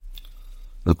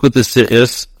Likkutei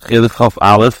Sichos, Chilek Chaf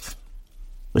Aleph,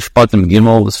 Mishpatim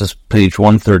Gimel. This is page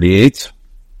 138.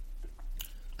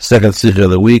 Second Sichah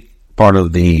of the week, part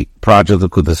of the project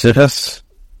of Likkutei Sichos.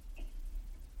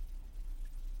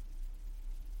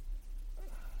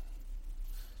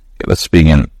 Okay, let's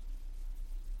begin.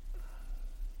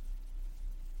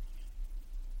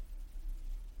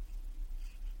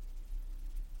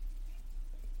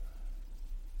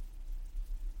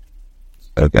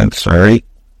 Again, sorry.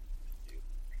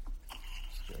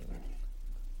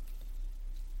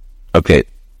 Okay.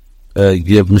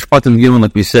 You have Mishpatim Gimel,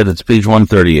 like we said, it's page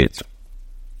 138.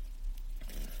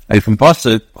 From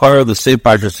Pasuk, part of the same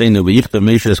parsha saying that Likkutei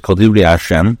Moshe is called Likkutei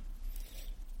Hashem.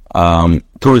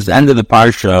 Towards the end of the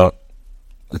parsha,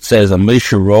 it says that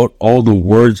Moshe wrote all the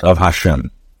words of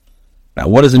Hashem. Now,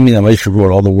 what does it mean that Moshe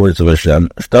wrote all the words of Hashem?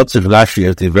 Shtatziv Rashi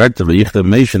of the Verta Likkutei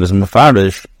Moshe is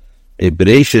mefarish a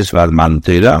Bereishis vad man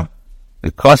Torah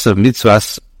because of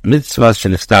mitzvahs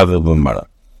shenichtavu b'Gemara.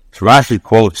 So Rashi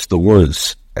quotes the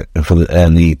words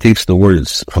and he takes the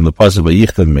words from the pasuk by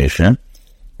Likkutei Moshe,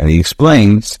 and he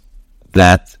explains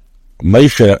that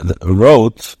Moshe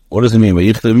wrote. What does it mean by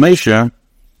Likkutei Moshe?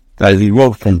 That he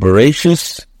wrote from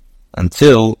Bereishis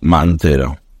until Matan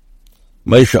Torah.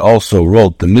 Moshe also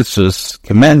wrote the mitzvahs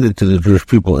commanded to the Jewish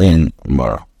people in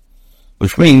Gemara,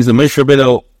 which means that Moshe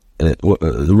Rabbeinu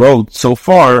wrote so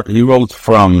far. He wrote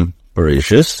from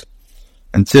Bereishis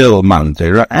until Matan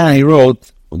Torah, and he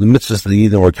wrote the mitzvahs that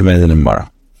either were commanded in Gemara.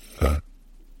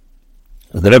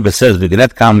 The Rebbe says, "We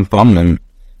get come from them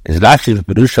is Rashi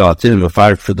v'Perusha Latin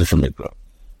v'Far Shuddush Mikra."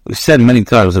 We said many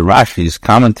times that Rashi's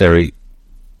commentary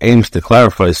aims to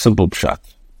clarify a simple pshat.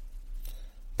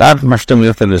 That we have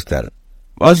to understand.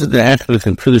 Was it the Echlich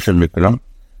in Shuddush Mikra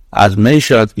as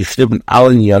Moshe had geschrieben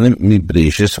allen Jahren mit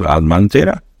Bereishis v'ad Matan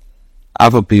Torah?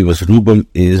 Avapi was Rubem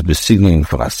is besigning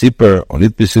von Asiper und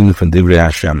nicht besigning von Divrei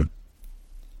Hashem.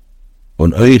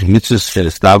 Und euch mitzvahs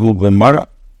shenichtavu b'Gemara.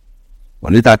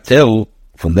 Und nicht Atel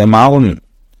von dem allen.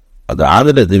 Oder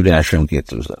andere Divrei Hashem geht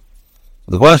zu sein.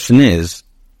 The question is,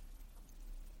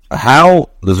 how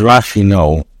does Rashi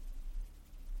know,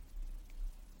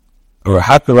 or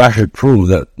how can Rashi prove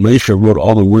that Moshe wrote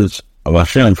all the words of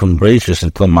Hashem from Bereishis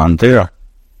until Matan Torah?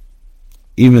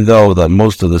 Even though that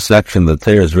most of the section that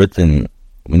Torah is written,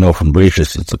 we know from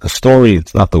Bereishis, it's like a story,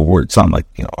 it's not the word, it's not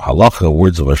like, halacha,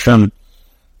 words of Hashem.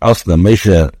 Also, the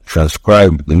Moshe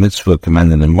transcribed the mitzvah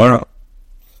commanded in Gemara.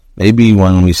 Maybe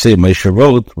when we say Moshe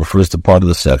wrote, refers to part of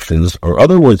the sections, or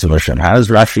other words of Hashem. How does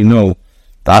Rashi know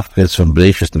dafka is from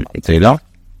Bereishis to Matan Torah?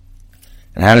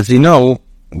 And how does he know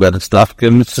that it's dafka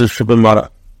mitzvah sheb'Gemara?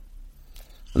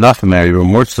 Not Mary, or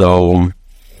more so,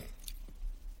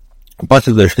 the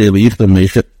pasuk there states Likkutei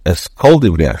Moshe es kol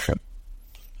divrei Hashem.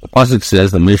 The pasuk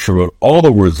says that Moshe wrote all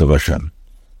the words of Hashem.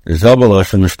 The Zabal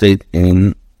Hashem state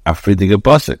in a fridige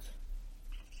pasuk.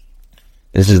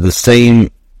 This is the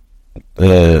same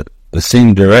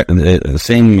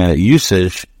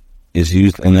usage is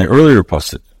used in the earlier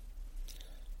pasuk.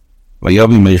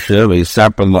 Vayavi Moshe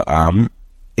vayisaper la'am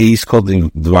is called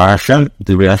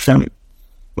divrei Hashem.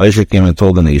 Moshe came and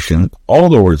told the nation all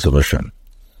the words of Hashem.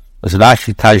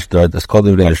 Rashi Taishdar, that's called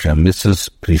Divrei Hashem, mitzvahs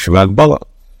Prishavag Bala.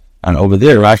 And over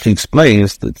there, Rashi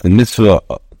explains that the mitzvah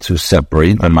to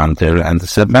separate by Matan Torah and to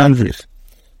set boundaries.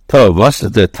 Tov, what's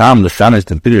the time the Shanis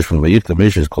the Pirish from Likkutei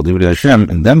Moshe is called Divrei Hashem,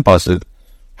 and then pasuk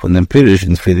from the Pirish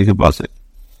in Fridige pasuk.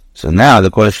 So now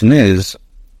the question is,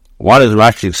 why does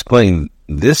Rashi explain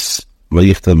this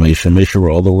Likkutei Moshe were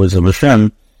all the words of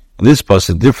Hashem, this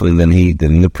pasuk differently than he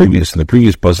did in the previous? In the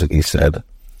previous pasuk, he said that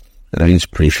it means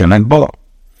Prishavag Bala.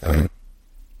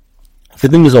 If the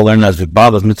thing is all learned as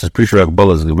Vikbalas mitzvahs Prishavag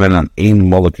Bala is given on ein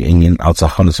molek inyan outside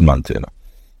Chanas Matan Torah.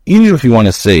 Even if you want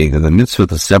to say that the mitzvah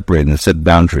to separate and set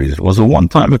boundaries was a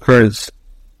one-time occurrence,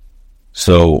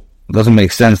 so it doesn't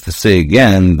make sense to say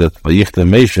again that Likkutei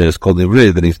Moshe is called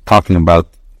Divrei, that he's talking about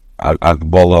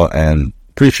Agbala and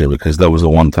Prisha, because that was a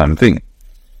one-time thing.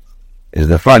 Is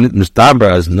the fact that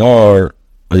Mistabra as nor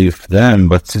if them,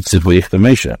 but Tzitziv Likkutei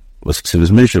Moshe. Was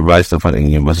Moshe writes of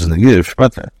in was the gift,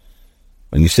 but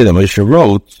when you say that Moshe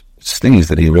wrote, it's things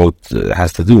that he wrote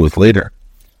has to do with later.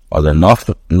 Are there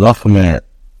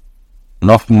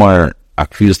nofmer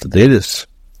accused datus,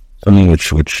 something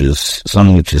which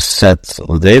is set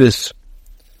datus?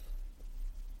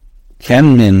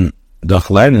 Can min doch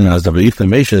lernen as der Likkutei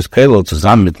Moshe is kelo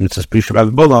zusammen mit mitzvahs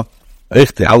Prishavag Bala,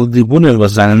 echte alle die Wunder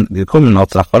was seinen gekommen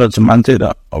als Achara zum Matan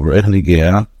Torah, aber eigentlich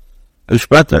gehe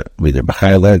später wieder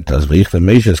Bechai lernt, als Likkutei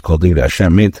Moshe is called Divrei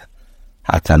Hashem mit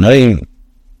Hatanoim,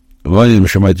 Voyim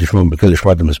Shemayt Yishmon B'Kodesh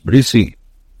Shvatim Es Brisi.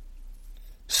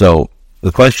 So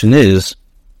the question is,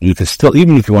 you could still,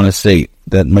 even if you want to say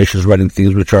that Moshe is writing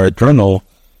things which are eternal,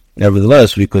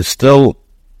 nevertheless, we could still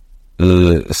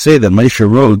say that Moshe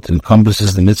wrote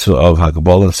encompasses the mitzvah of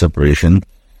Hakabbalah and separation,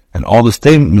 and all the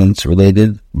statements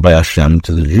related by Hashem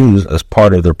to the Jews as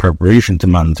part of their preparation to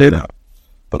Matan Torah,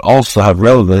 but also have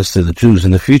relevance to the Jews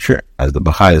in the future. As the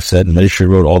Bachaya said, Moshe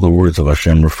wrote all the words of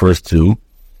Hashem refers to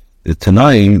the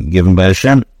Tanaim given by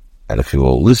Hashem, and if you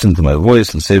will listen to my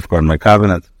voice and safeguard my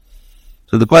covenant.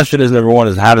 So the question is, number one,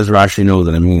 is how does Rashi know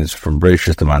that it means from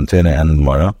Bereshis to Matan Torah and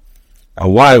Gemara?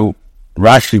 And why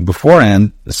Rashi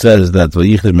beforehand says that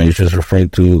Vayichid Moshe is referring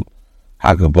to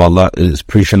Hakabbalah is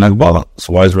Prisha Nagbala.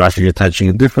 So why is Rashi attaching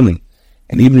it differently?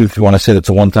 And even if you want to say that it's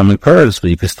a one-time occurrence, but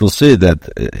you can still say that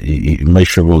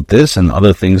Moshe wrote this and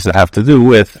other things that have to do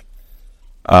with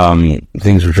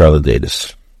things which are the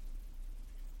datas.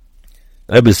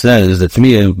 The Rebbe says that to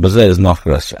me, Bazeh is not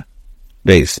Grasa.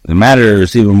 Base. The matter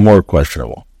is even more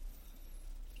questionable.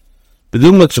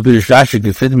 Bedumot zu Pirish Rashi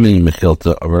gefit me in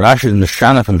Mechilta, aber Rashi is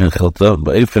Meshana from Mechilta,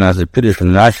 but even as a Pirish from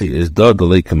Rashi is da the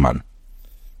Leikeman.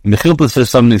 Mechilta says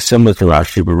something similar to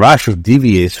Rashi, but Rashi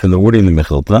deviates from the wording of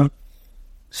Mechilta.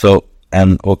 So,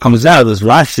 and what comes out is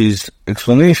Rashi's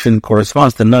explanation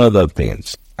corresponds to none of the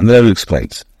opinions. And then he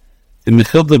explains. The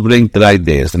Mechilta brings 3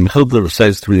 ideas. The Mechilta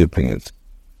recites 3 opinions.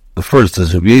 The first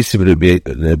is Rabbi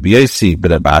Yossi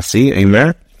ben Abasi,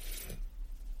 Eimer,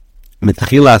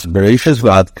 Mitchilas Bereshis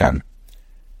v'ad kan.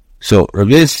 So,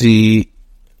 Rabbi Yossi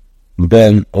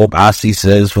ben Abasi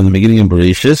says from the beginning of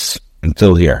Bereshis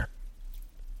until here.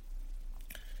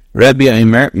 Rabbi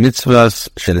Eimer, mitzvahs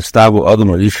shenistavu adam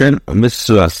rishon,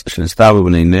 mitzvahs shenistavu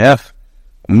b'nei ne'ef,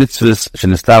 mitzvahs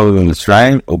shenistavu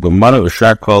b'mitzrayim, u'b'mana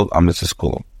u'shar kol ha'mitzvahs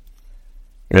kulam.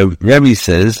 Rabbi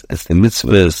says it's the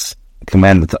mitzvahs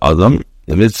commanded to Adam,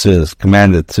 the mitzvahs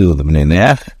commanded to the b'nei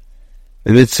ne'ef,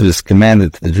 the mitzvahs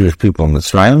commanded to the Jewish people in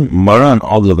Mitzrayim, Mara, and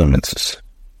all the other mitzvahs.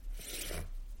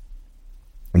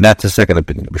 And that's the second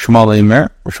opinion. B'shmal Eimer,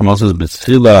 B'shmal says,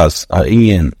 b'tchilas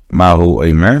ha'inyin mahu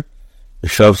Eimer,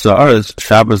 Shav Sa'aretz,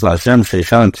 Shabbos L'Hashem,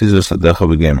 Sheishan, Tizos Adecha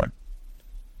B'Gemer.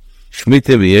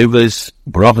 Shmita B'Yeves,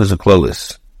 Brachas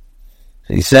Aklolis.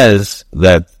 He says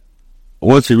that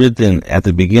what's written at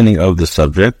the beginning of the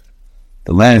subject,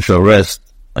 the land shall rest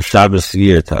a Shabbos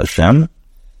year to Hashem,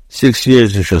 6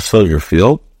 years you shall sow your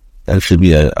field, that should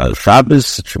be a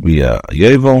Shabbos, it should be a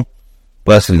Yovel,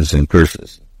 blessings and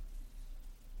curses.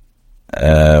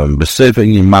 What does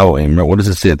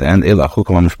it say at the end?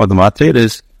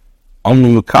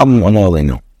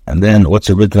 And then what's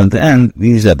written at the end?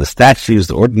 These are the statutes,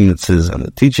 the ordinances, and the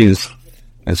teachings.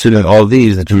 Considering all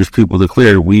these, the Jewish people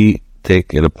declare, we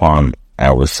take it upon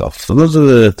ourselves. So those are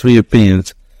the 3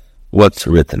 opinions. What's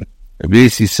written? Rabbi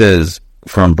Yossi says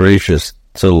from Bereshis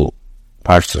till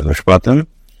Parshas Mishpatim,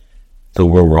 to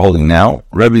where we're holding now.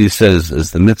 Rabbi says is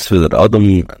the mitzvah that Adam,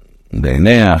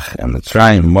 Beineach, and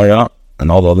Mitzrayim, Mara, and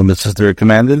all the other mitzvahs that are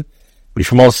commanded.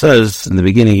 Bishmal says in the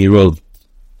beginning he wrote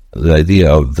the idea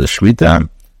of the Shemitah.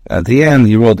 At the end,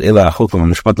 he wrote Ela Chukum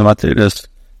and Mishpatim Atiris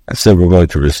and said we're going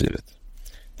to receive it.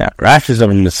 Now, Rashi is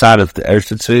on the side of the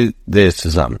Ershitzvi, Deis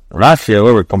Tzizam. Rashi,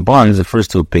 however, combines the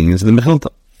first 2 opinions in the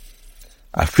Mechilta.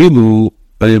 Afilu,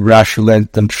 Rashi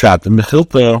learned them Pshat and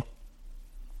Mechilta.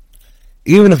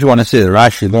 Even if you want to say that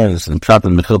Rashi learns in Pshat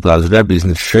and Mechilta as Rebbe is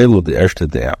Nishelu the Ershta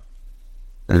Dea,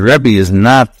 the Rebbe is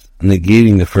not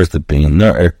negating the first opinion,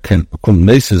 nor can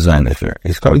Meisa sein dafür.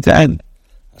 He's coming to end.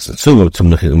 So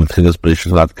zum Mitchilas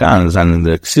Bereshis v'ad kan, sind in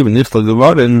der Ksiva Nifla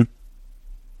geworden,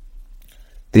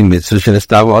 die Mitzvah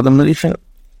shenistavu Adam Rishon.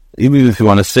 Even if you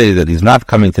want to say that he's not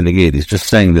coming to negate, he's just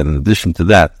saying that in addition to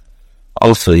that,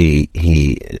 also he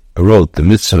wrote the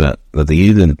Mitzvah that the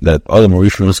Yidden, that Adam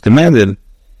Rishon was commanded,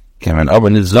 came in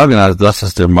aber nicht sagen, as das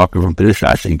ist der Marker from Pirish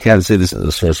Rashi. You can't say this as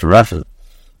a source of Rashi.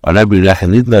 Or Rabbi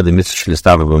Rechen Nidler, the Mitzvah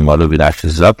shenistavu b'mara v'Rashi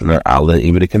zap, nor alle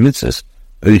Ibrike Mitzvahs.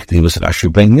 He was Rashi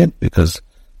bringing it, because at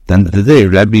the end of the day,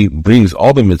 Rabbi brings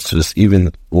all the mitzvahs,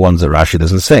 even ones that Rashi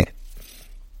doesn't say.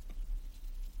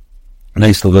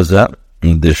 Next to that,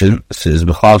 in addition, says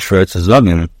B'chal Shveretz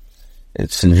Zagim.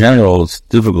 It's in general, it's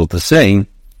difficult to say,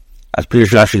 as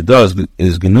Pirish Rashi does,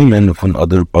 is genumen from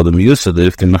other miyusa the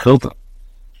iftin mechilta.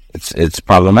 It's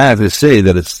problematic to say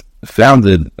that it's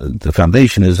founded, the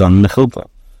foundation is on mechilta.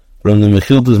 From the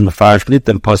mechilta is mefarish nit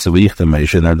and pasuk v'yichta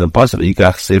meishin, and the pasuk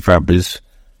v'yikach sefer bris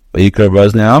v'yikar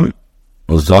bazneam.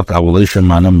 Now, what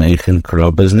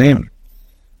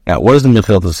does the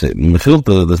Mechilta say?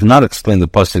 Mechilta does not explain the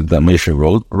pasuk that Moshe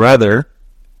wrote. Rather,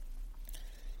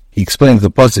 he explains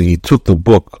the pasuk. He took the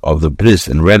book of the Bris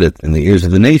and read it in the ears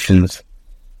of the nations.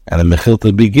 And the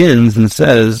Mechilta begins and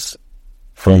says,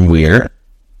 from where?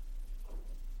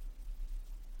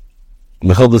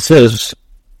 Mechilta says,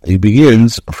 he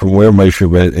begins from where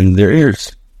Moshe read in their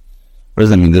ears. What does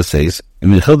that mean? This says,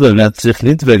 which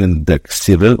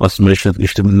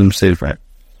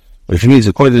means,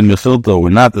 according to Mechilta, we're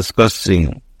not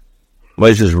discussing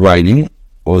Moshe's writing,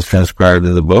 what was transcribed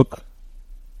in the book.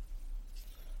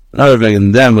 Another thing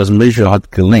in them was Moshe had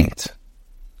gelinkt.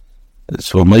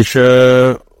 It's what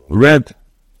Moshe read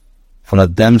from a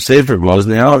damn sefer was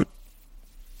the out.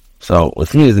 So,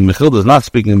 which means the Mechilta is not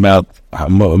speaking about how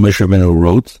Moshe Rabbeinu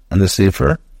wrote in the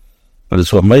sefer, but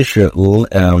it's what Moshe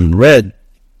read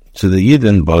to the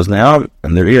Yidden was now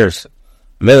in their ears.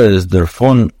 Mele is their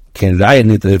phone can raya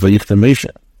nit Moshe.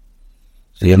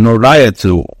 So you have no raya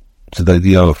to the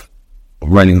idea of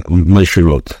writing Moshe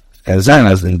wrote. As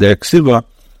in their ksiva,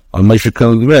 on Moshe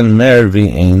Kalgren Mervi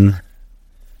in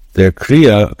their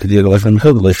kriya Kedia Galashon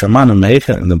Mechilta Leishamana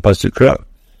Meicha in the Pasuk Kriya.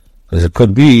 Because it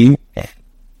could be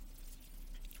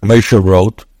Moshe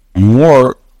wrote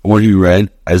more what he read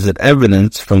as an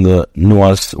evidence from the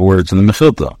nuanced words in the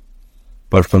Mechilta.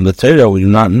 But from the Torah, we do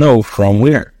not know from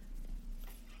where.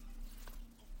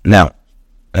 Now,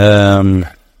 the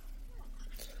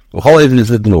whole even is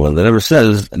the new one that never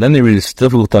says, and then it's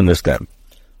difficult to understand.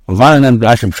 At the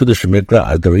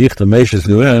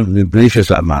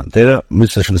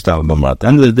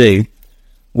end of the day,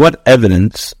 what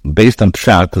evidence, based on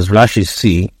Pshat, does Rashi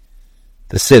see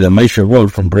to say that Moshe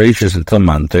wrote from Bereshis until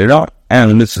Man Torah,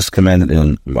 and the mitzvahs commanded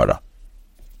in Gemara?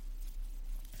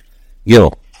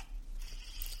 Gil.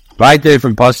 Right there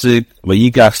from Pasuk,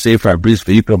 Vayikach Sefer Bris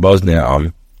Vayikra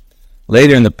Bosnei.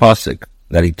 Later in the Pasuk,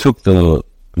 that he took the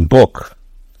book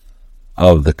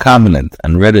of the covenant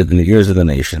and read it in the ears of the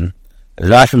nation.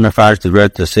 Rashi refers to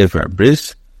read to Sefer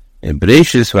Bris in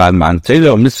Bereshis v'Man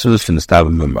Torah mitzvahs v'Nistav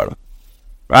B'Mara.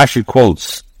 Rashi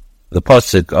quotes the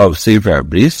Pasuk of Sefer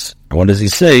Bris, and what does he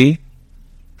say?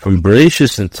 From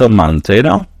Bereshis until Man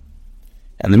Torah,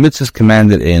 and the mitzvahs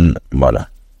commanded in Mara.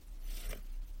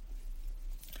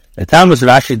 The time was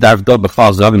Rashi darf do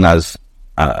bechal zogen as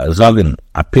zogen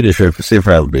a pidisher for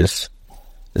Sefer Bris.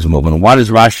 This movement. Why does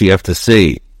Rashi have to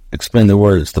say, explain the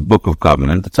words, the book of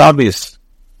covenant? It's obvious.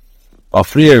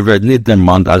 Because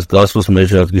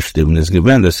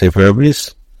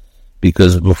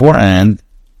beforehand,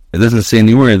 it doesn't say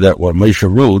anywhere that what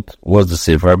Moshe wrote was the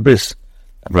Sefer Bris.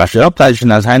 Rashi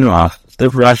uptaishin as Hainuach.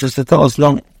 Therefore, Rashi has to tell us,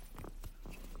 no.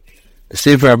 The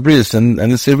Sefer Bris and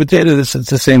the Sefer Torah, it's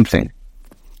the same thing.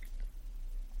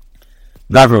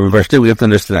 Therefore, verse 2, we have to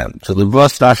understand. So the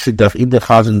verse Rashi darf in the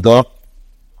Chazen do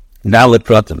now let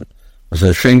pratim.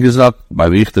 So Shen gesagt by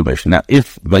Yichtem Moshe. Now,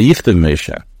 if by Yichtem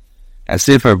Moshe and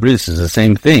Sefer Bris is the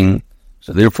same thing,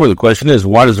 so therefore the question is,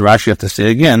 why does Rashi have to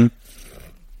say again?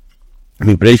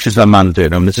 Why does it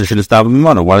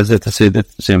have to say the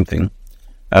same thing?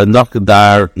 You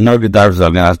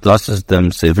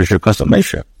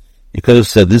could have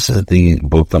said this is the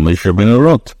book that Moshe Rabbeinu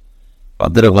wrote.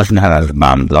 But the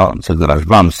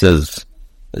Rashbam says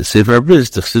the Sefer Bris,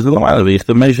 the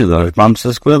Rashbam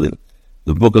says clearly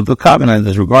the book of the covenant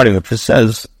is regarding which it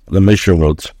says the Moshe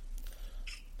wrote.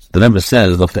 The number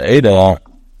says of the Eidah,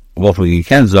 well, we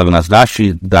can sagen as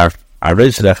Rashi darf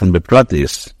areisrechen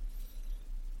bepratis.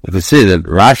 If we say that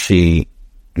Rashi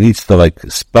needs to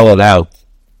spell it out,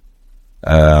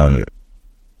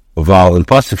 while in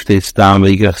Pasuk states down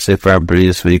Vayikach Sefer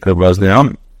Bris Vayikra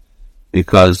Bosnei,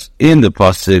 because in the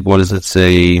Pasuk, what does it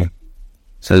say? It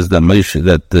says that Moshe,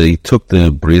 that he took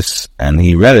the bris and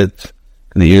he read it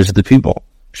in the ears of the people.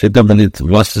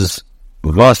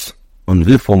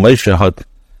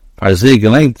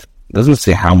 Doesn't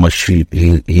say how much he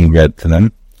read to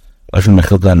them. We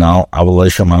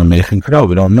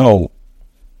don't know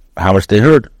how much they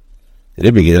heard.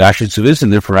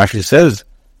 Therefore Rashi says,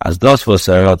 as das was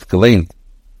gelernt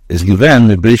is given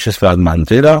mit Bereshis v'Man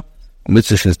Torah.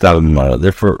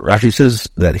 Therefore, Rashi says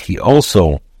that he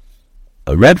also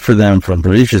read for them from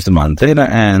Bereshis to Man Torah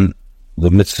and the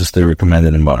mitzvahs they were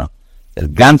commanded in Mara. The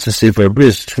ganze Sefer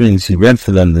Bris means he read for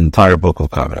them the entire book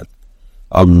of covenant.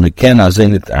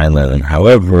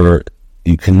 However,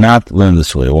 you cannot learn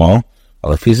this way. Well,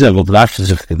 but Rashi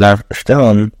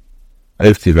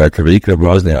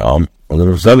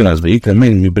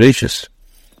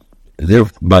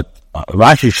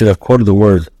should have quoted the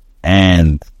word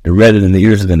and read it in the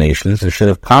ears of the nations. They should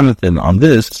have commented on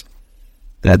this,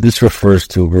 that this refers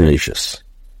to Bereshis.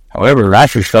 However,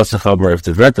 Rashi Shalsachaber, if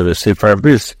the Verta is Sefer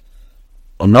Bris,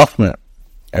 or Nochme,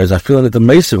 as I feel that the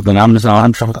Mesiv, the Namen is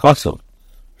Alham Shachakosov.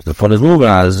 The fun is moving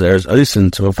as there's Eisen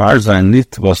to a fire sign,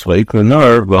 Nit was Vaikra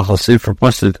Nur, Vachal Sefer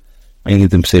Posted, and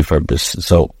them Sefer Bris.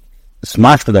 So, it's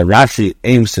much that Rashi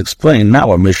aims to explain not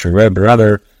what Mishnah read, but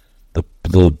rather the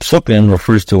Psukim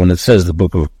refers to when it says the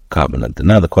book of covenant. And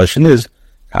now the question is,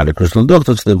 how the Krishna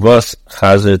doctors the Vas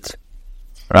Chazit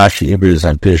Rashi Ibris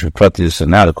and Pirish Pratis. And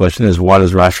now the question is, why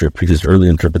does Rashi repeat his early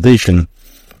interpretation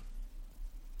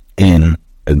in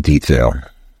detail?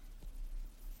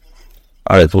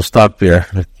 All right, we'll stop here.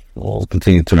 We'll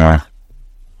continue tomorrow.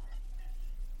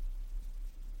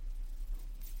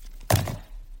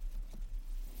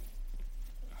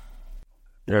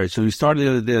 All right, so we started the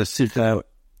other day Sichah,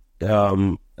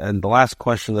 and the last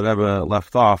question that Rebbe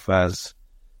left off as,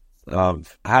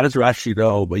 how does Rashi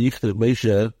know Vayichtav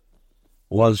Moshe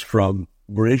was from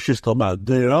Bereshis to Mount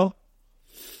Dero,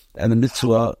 and the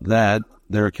mitzvah that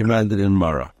they're commanded in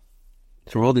Mara?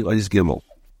 So we're holding Ois Gimel.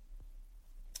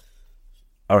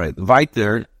 All right,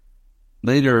 weiter,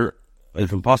 later,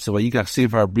 if impossible, Vayikach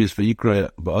Sefer Bris Vayikra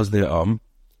Ba'oznei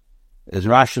is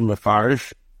Rashi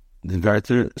Mefarish, the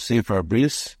Verter Sefer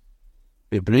Bris,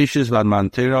 Bereshis Van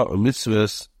Mantera or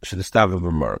Mitzvahs Shedistav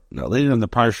V'Mar. Now later in the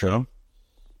Parsha,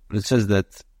 it says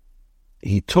that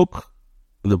he took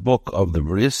the book of the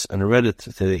Bris and read it to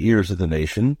the ears of the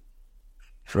nation.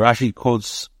 So Rashi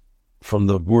quotes from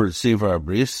the word Sefer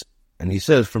Bris, and he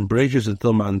says from Bereshis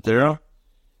until Mantera,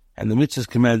 and the mitzvahs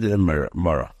commanded in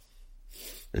Mara.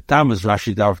 The time is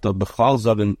Rashi Darfta B'chlal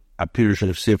Zagen Apirish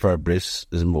of Sefer Bris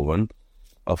is moving.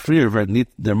 A freer werd niet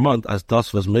der Mond as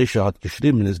das was Moshe hat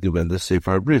geschrieben is given the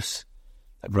Sefer Bris.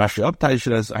 Rashi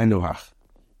upteichen as Einuhach.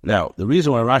 Now, the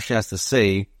reason why Rashi has to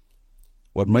say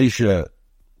what Moshe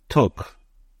took,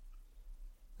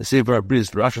 the Sefer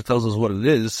Bris, Rashi tells us what it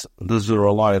is. This will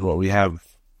rely on what we have,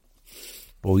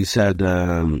 what we said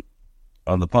on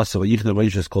the pasuk. Yichna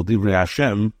Moshe is called Divrei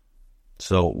Hashem.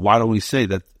 So why don't we say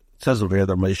that? It says over here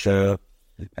that Moshe,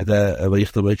 that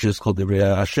Yichna Moshe is called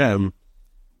Divrei Hashem.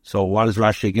 So why does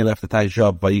Rashi again have to tie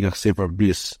up Vayikach Sefer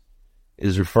Bris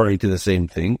is referring to the same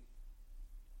thing?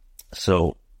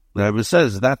 So the Rebbe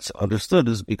says that's understood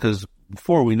is because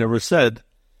before we never said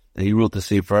that he wrote the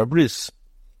Sefer Bris.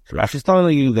 So Rashi is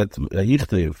telling you that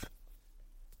Yichtiv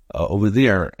over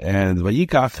there and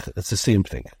Vayikach, it's the same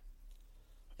thing.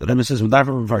 The Rebbe says we have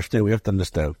to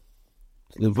understand.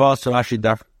 Livas Rashi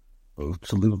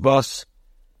Livas.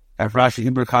 After Rashi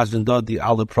Ibr Chazin dod the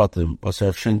alle Pratim, was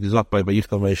schenkt gesagt bei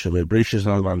Vayichtav Moshe mit Bereshis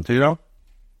al Mantera,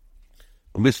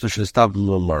 und mitzvah shestav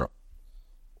b'mara.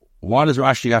 Why does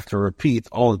Rashi have to repeat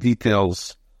all the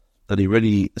details that he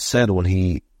already said when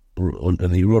he wrote,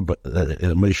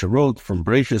 Moshe wrote from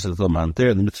Bereshis until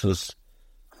Mantera, the mitzvahs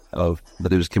of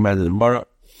that he was commanded in Mara?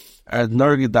 And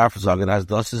Nargi Darf sagen as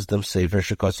das is them Sefer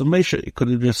Shekos of Moshe. He could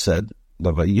have just said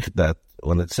that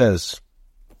when it says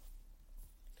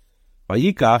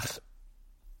Vayikach,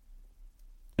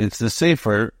 it's the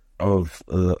Sefer of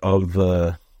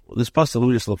this pasuk. Let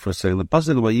me just look for a second. The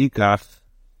pasuk of Vayikach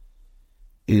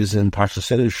is in Parshas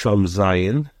Shom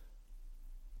Zayin,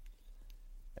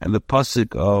 and the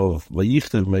pasuk of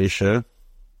Vayichtav Moshe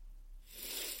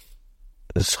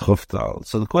is Chuftal.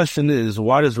 So the question is,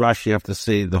 why does Rashi have to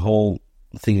say the whole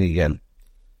thing again?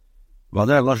 Well,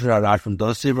 there Lashon Harash from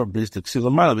the Sefer Bris to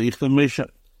Ksilamala Vayichtav Moshe.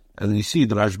 And then you see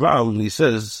the Rashbam, and he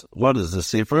says, what is the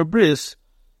Sefer Bris?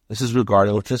 This is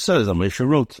regarding what it says that Moshe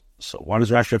wrote. So why does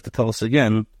Rashi have to tell us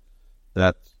again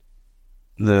that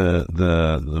the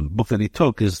book that he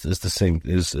took is the same,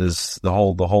 is the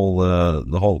whole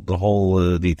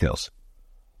details?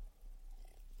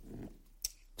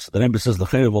 So the Rebbe says the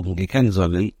Chayavot Geken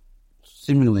Zali,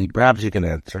 seemingly perhaps you can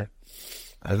answer.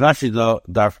 As Rashi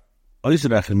darf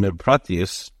oisrechen mit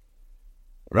Pratius,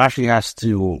 Rashi has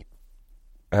to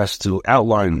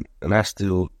outline and has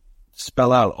to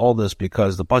spell out all this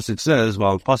because the pasuk says,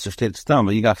 well, the pasuk states down,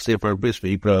 but you got to say for a bris, but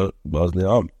you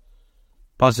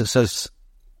pasuk says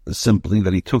simply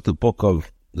that he took the book of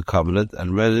the covenant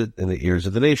and read it in the ears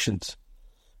of the nations.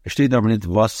 But it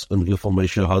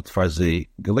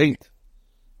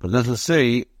doesn't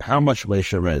say how much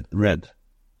Moshe read.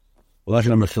 Well, the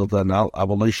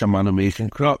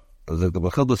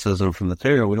Mechilta says from the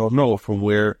Torah, we don't know from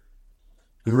where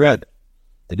he read.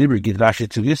 The Dibri get Rashi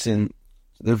to listen.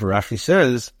 Therefore, Rashi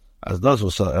says, as does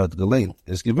was at the lane,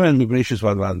 is given Migrations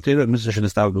by Valentina, Mr.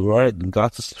 Shinistav Bugard, and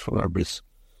Gottes from our bris.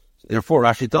 Therefore,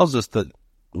 Rashi tells us that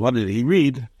what did he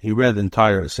read? He read the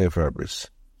entire Sefer Bris.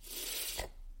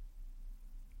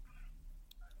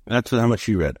 That's how much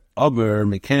he read. Aber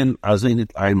Meken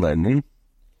Azainit Einlearning.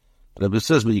 But it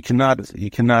says, but you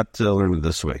cannot learn it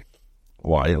this way.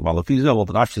 Why? Well, if he's able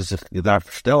to Rashi sich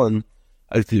gedarf stellen,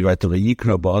 als die weitere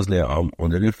Yikra Bosnia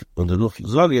und der Luft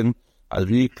sagen, als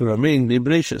Yikra Amin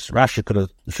Bereshis. Rashi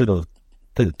should have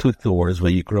took the words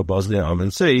Yikra Bosnia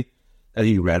and say that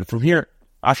he read from here.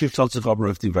 Rashi tells us over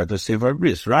if the writer Sefer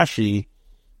Bris. Rashi,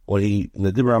 when he in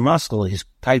the Dibra Maskell, he's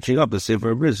typing up the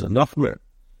Sefer Bris enough more.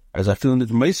 As I feel in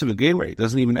the Mesa of a gamer, it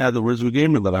doesn't even add the words of a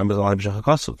gamer that I'm as a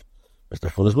Shachakasov. Mr.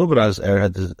 Fulis Mubras,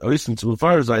 had the Oisen to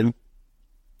fire sign.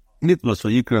 Nitmas for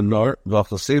Yikra Nor,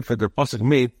 Vachel Sefer, their Pasuk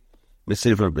made,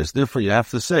 Sefer Bris. Therefore, you have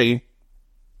to say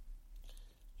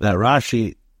that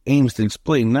Rashi aims to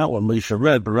explain not what Moshe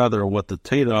read, but rather what the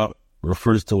Torah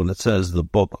refers to when it says the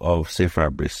book of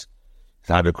Sefer Bris.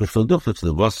 Why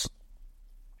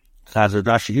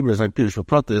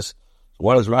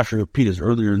does Rashi repeat his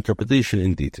earlier interpretation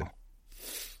in detail?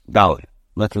 Dali.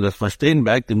 Let's verstehen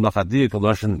back the Mlachadir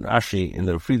Koloshon Rashi in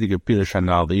the Friedige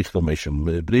Pirashanal, the exclamation,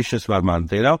 Brishas Varman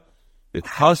Tera,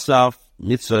 because of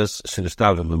mitzvahs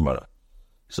Shinestav and Limara.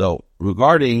 So,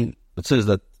 regarding, it says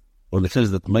that, when it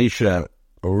says that Moshe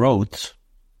wrote,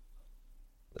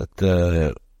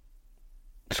 that,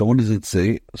 so what does it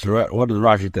say? So what does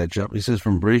Rashi touch up? He says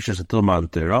from Bereshis until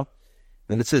Mount Torah.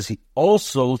 Then it says he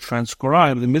also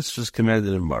transcribed the mitzvahs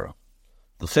commanded in Mara.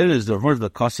 The third is the word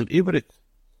v'kasav ibrik.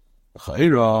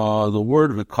 The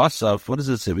word v'kasav, what does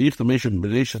it say? V'yichtameshim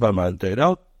Bereshis v'Mount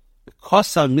Torah.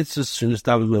 V'kasav mitzvahs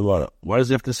shenistab v'Mara. Why does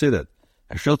he have to say that?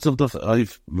 Hashel tzavtov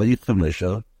ayif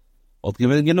v'yichtamesha. Ot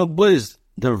given genug boys.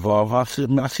 Der vav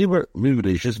ha'chiber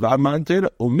mi'Bereshis v'Mount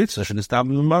Torah. U'mitzvah shenistab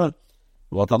v'Mara.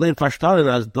 What alleen verstanden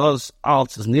as does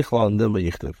als is nichla and then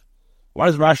beyichtiv. Why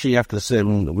does Rashi have to say,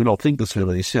 we don't think this way,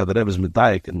 but you see how the Rebbe is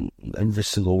medayik in every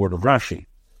single word of Rashi.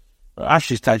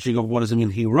 Rashi's touching of what does it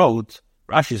mean he wrote.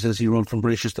 Rashi says he wrote from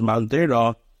Bereshis to Mount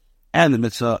Torah and the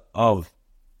mitzvah of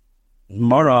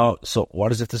Mara. So what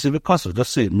does it have to say with Kosovo?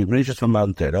 Just say Bereshis from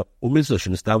Mount Torah u'mitzvah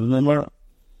shenistab v'Mara.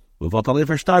 What alleen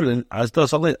verstanden as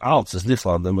does alleen als is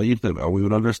nichla and then beyichtiv. And we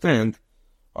would understand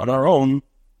on our own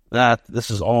that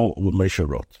this is all what Moshe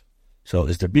wrote. So,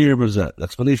 is the beer the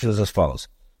explanation is as follows.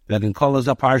 That in Kol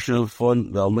Parsha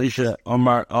von Vel Moshe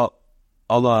Omar Allah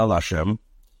al Hashem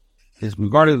is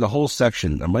regarding the whole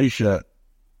section. And Moshe,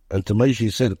 and to Moshe he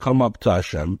said, come up to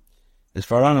Hashem, is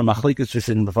Farana Machlikas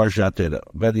in the Parsha Teda.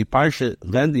 When the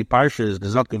Parsha is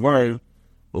gesagt geworden,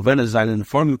 und wenn es seinen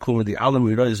Form gekommen, die alle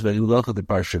Mira ist, wenn welche die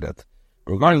Parsha that.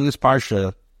 Regarding this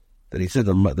Parsha, that he said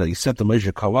to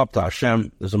Moshe, come up to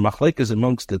Hashem, there's a machlekes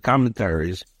amongst the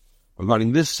commentaries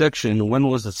regarding this section, when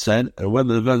was it said, and when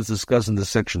the events discussed in this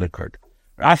section occurred.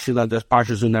 Rashi that there's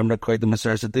parshas u'nemra quite the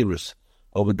Maseres Tibris.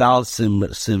 Obadal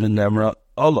sivin nemra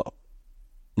Allah.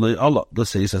 Allah. Let's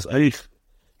say he says, Eich,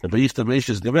 the Beis Tamesh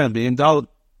is given, being dal.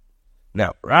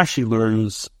 Now, Rashi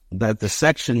learns that the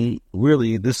section,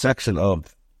 really, this section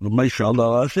of the Moshe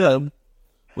Allah Hashem,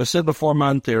 was said before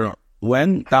Mount Torah.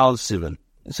 When? Dal sivin.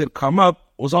 He said, come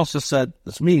up, was also said,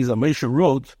 this means that Moshe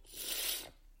wrote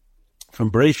from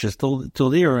Bereshis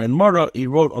till here, and Mara, he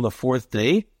wrote on the fourth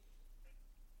day,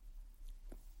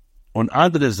 on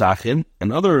Adar Zachim,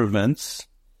 and other events,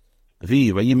 and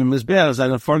other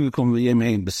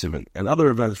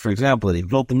events, for example, that he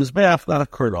built the Mizbeach, that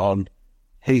occurred on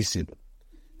Haysid.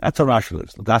 That's how Rashi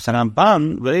lives. Das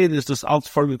Ramban, is this alt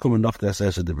vorgekommen nach der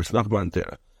Sesse, der Besnach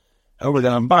Bantera. However, the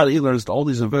Ramban, he learns that all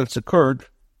these events occurred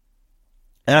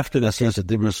after the Sessa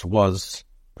Dibris was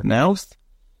pronounced,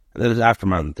 and that is after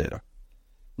Mount Torah.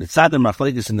 The Tzad and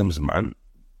Machlekes in dem Zman,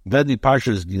 wenn die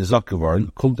Parsha ist gesagt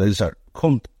geworden, kommt euch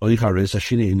Haris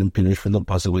Hashini in dem Pinish von dem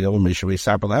Pasuk, wie Moshe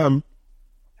Sapalahem,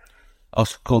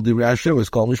 also called the Hashem, is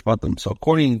called Mishpatim. So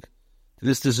according to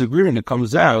this disagreement, it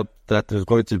comes out that there's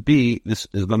going to be, this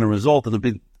is going to result in a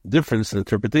big difference in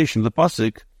interpretation of the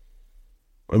Pasuk,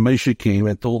 when Moshe came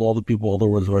and told all the people all the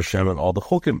words of Hashem and all the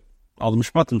Chukim, all the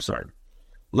Mishpatim, sorry.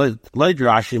 Later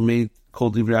Rashi made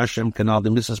called the Hashem canal the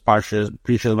Mrs. Parsha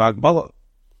Prisha Vagbala.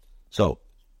 So,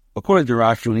 according to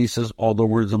Rashi, when he says all the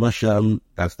words of Hashem,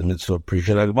 that's the mitzvah of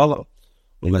Prisha Vagbala.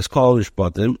 When let's call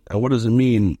Mishpatim, and what does it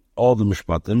mean, all the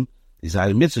Mishpatim? These are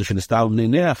the mitzvah shenistab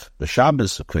b'nei the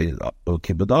Shabbos,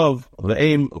 Kibbadav,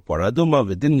 V'eim, Paraduma,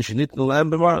 V'din shenit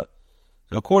l'em b'mara.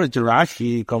 So according to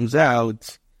Rashi, it comes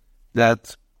out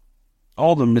that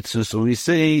all the mitzvahs, so we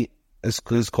say, is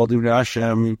called the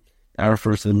Hashem, that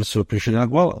refers to the mitzvah of Prisha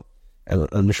Vagbala.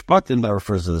 And Mishpatim, that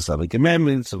refers to the 7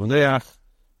 commandments of Neach,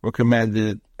 were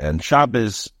commanded, and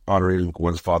Shabbos, honoring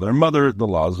one's father and mother, the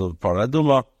laws of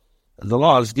Paraduma, the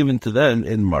laws given to them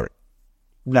in Mar.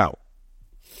 Now,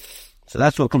 so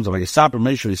that's what comes up. Yisapar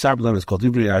Moshe, Yisapar is called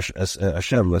Divrei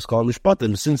Hashem, let's call it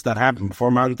Mishpatim. Since that happened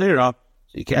before Mount Torah,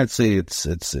 so you can't say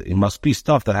it must be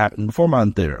stuff that happened before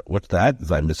Mount Torah. What's that?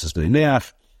 Zay Mitzvahs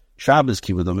B'Neach, Shabbos,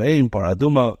 Kibbud Ameim,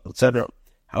 Paraduma, etc.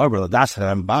 However, that's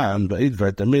Ramban, B'Id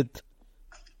Vertamit,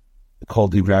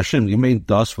 called Divrei Hashem. You mean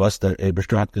thus was der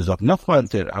Eberstraat gesagt nach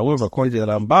Mount Torah. However, according to the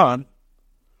Ramban,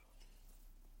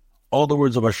 all the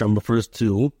words of Hashem refers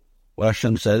to what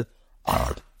Hashem said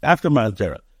after Mount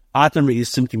Torah. Atam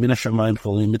reisim ki min hashamayim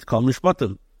cholim mitkal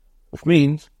mishpatim. which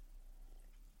means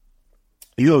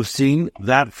you have seen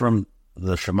that from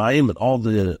the Shemayim and all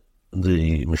the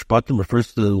Mishpatim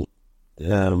refers to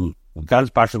God's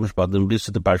Parsha Mishpatim, this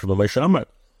is the Parsha of Moshe Amar.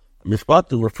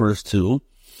 Mishpatim refers to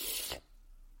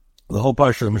the whole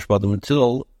Parsha of Mishpatim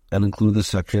until and include the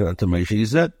section until Moshe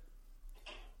Yizet.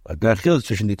 Now,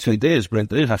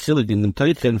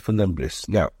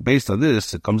 based on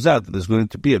this, it comes out that there's going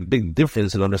to be a big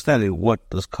difference in understanding what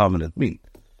does covenant mean.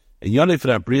 And Yonah for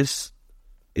that bris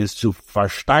is to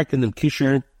verstärken den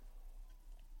Kisher,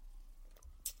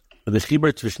 the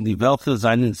Chibur zwischen die Welche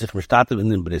seinen sich Mishpatim in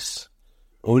den Bris.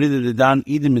 Und die dann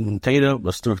Iden mit dem Teira,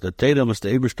 was durch der Teira, was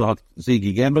der Eberste hat sie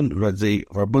gegeben, wird sie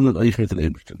verbunden euch mit den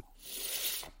Ebersten.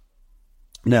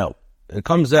 Now, it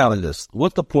comes out of this.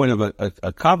 What the point of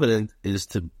a covenant is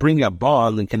to bring a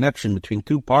bond and connection between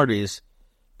two parties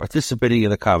participating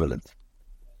in a covenant.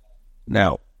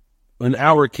 Now, in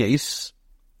our case,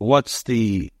 what's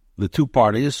the two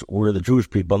parties were the Jewish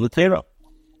people and the Torah.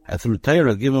 And through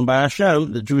Torah given by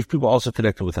Hashem, the Jewish people also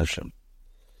connected with Hashem.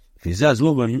 If he says,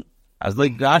 woman, as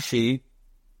like Rashi,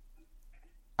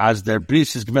 as their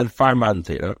bris is given for man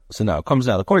Torah. So now it comes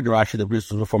out, according to Rashi, the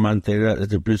bris was before man Torah, is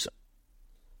the bris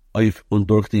of und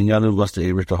durch den Jahren was der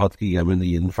Eberste hat gegeben the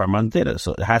Jeden for man Torah.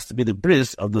 So it has to be the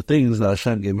bris of the things that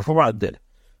Hashem gave before man Torah.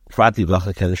 Frati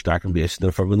Vlacha can start and be a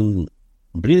verbunden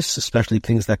bris, especially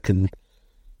things that can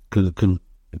make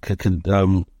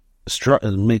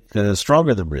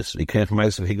stronger the bris. He can't remind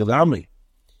us of Higadami.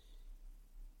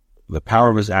 The power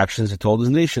of his actions, he told his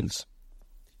nations.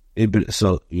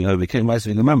 So, we can't remind us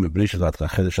of Higadami.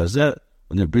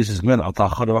 When the bris is given,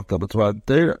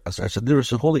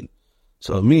 holy.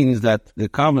 So it means that the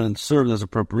covenant served as a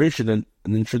preparation and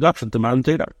an introduction to Mount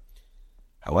Torah.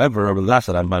 However, the last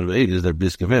that I'm about to is their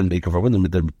bris given, because for them,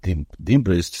 the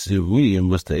bris to we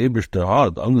was the Eberste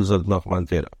hard, ungesagt nach Mount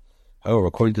Torah. However,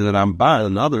 according to the Ramban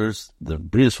and others, the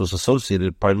bris was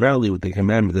associated primarily with the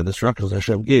commandment and instructions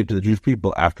Hashem gave to the Jewish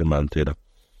people after Mount Torah.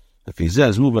 If he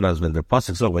says, moving as when the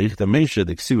pasuk says, "Vayichta Moshe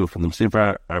the ksiva from the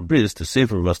sefer our bris to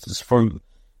sefer was to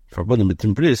verbunden mit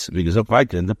dem bris," wie gesagt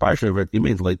weiter in der Parsha wird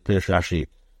gemeint, like Rashi,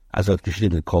 as hat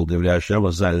geschrieben, called the Hashem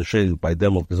was sein Shem by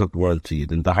them of gesagt worden to you,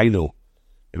 in the Hainu,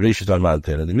 Rishis on Mount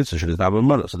Torah, the mitzvah should have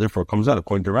a so therefore it comes out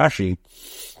according to Rashi.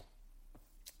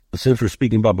 Since we're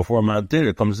speaking about before Mount Torah,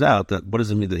 it comes out that what does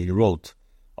it mean that he wrote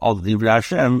all the Divrei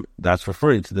Hashem? That's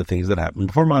referring to the things that happened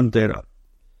before Mount Torah,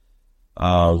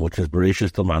 which is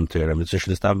Bereshis till Mount Torah. Mitzvah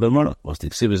should have been was the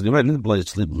Ksiv is given. The blood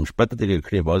sleep. Mishpatim they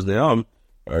create was they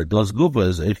or those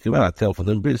gufas. If you want to tell for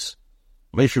them bris,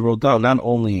 Moshe wrote down not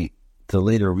only to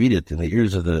later read it in the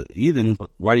ears of the Eden, but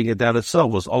writing it down itself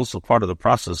was also part of the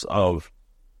process of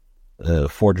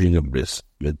forging of bris.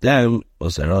 With them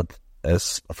was there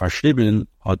es verschrieben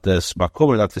hat es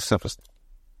bekommen hat es selbst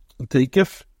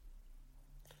Teikif.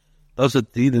 Those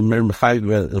that the Eden were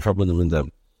verbunden with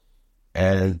them.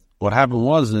 And what happened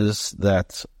is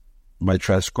that by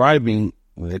transcribing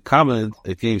the covenant,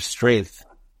 it gave strength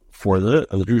for the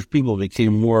Jewish people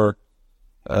became more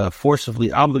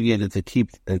forcibly obligated to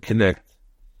keep and connect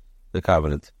the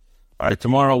covenant. All right,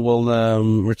 tomorrow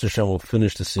Rich Hashem will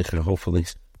finish the Sichah, hopefully.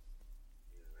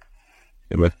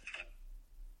 Amen.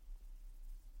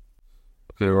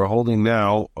 Okay, we're holding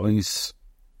now is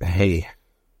hey.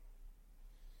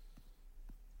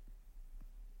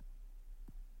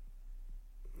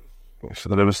 So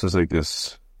the Rebbe says like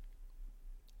this.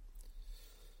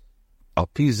 Al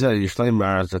Pizah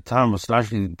Yishleimar as the time was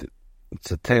largely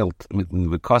zerteilt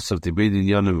because of the Bedi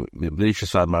Yonu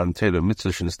Bereshis Mount Torah Mitzvah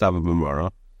Shnestav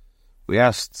B'Mara. We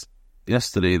asked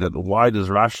yesterday that why does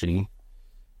Rashi,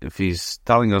 if he's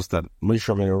telling us that Moshe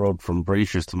Rabbeinu wrote from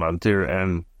Bereshis to Mount Torah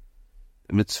and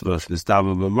Mitzvah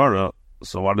Shnestav B'Mara,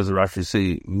 so why does Rashi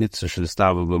say Mitzvah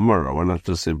Shnestav B'Mara? Why not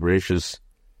just say Bereshis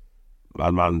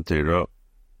Mount Torah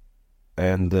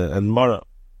and Mara?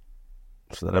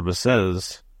 So the Rebbe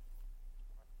says.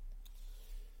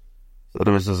 So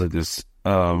the Rebbe says like this,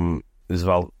 is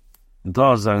weil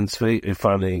da zijn zwei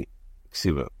Efane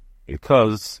Ksiva.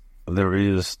 Because there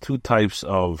is two types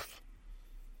of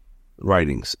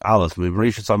writings. Aleph,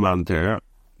 Bereshis on Mount Torah,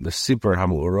 the Sipar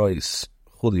HaMu'orais,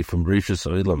 Chuli from Bereshis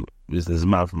Oilam, is the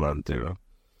Zman from Mount Torah.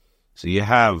 So you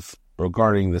have,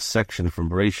 regarding the section from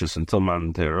Bereshis until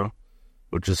Mount Torah,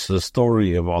 which is the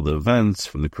story of all the events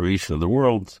from the creation of the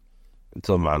world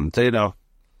until Mount Torah.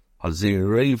 Hazir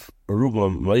Reiv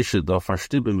Arubam Moshe da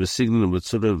verstibben besignen mit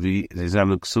Zura wie sie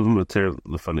seine Ksuvim Mater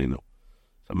Lefanino.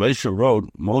 So Moshe wrote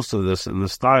most of this in the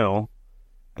style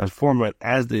and format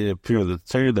as they appear in the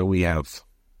Torah that we have.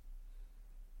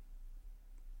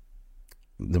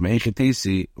 The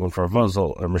Meishatesi when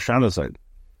Farvazel or Meshana side.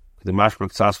 The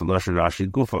mashmak tzas from Rashi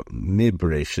gufa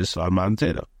mibreshis on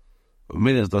mantera.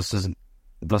 Meaning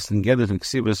doesn't get it in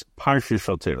ksibas parshi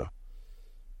shaltera.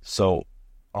 So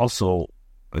also,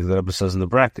 like the Rebbe says in the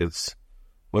brackets,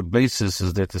 what basis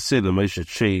is there to say the Moshe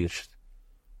changed,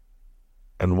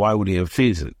 and why would he have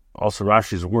changed it? Also,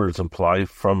 Rashi's words imply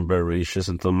from Bereshis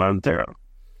until mantera.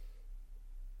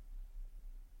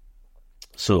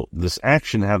 So this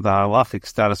action had the halachic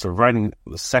status of writing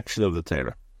the section of the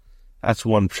Torah. That's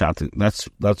one pshat.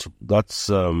 That's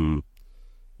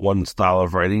one style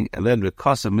of writing. And then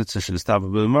because of mitzvah shenistav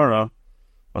b'mara,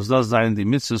 was thus zayin the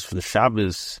mitzvahs for the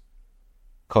Shabbos,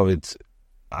 kovid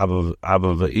abba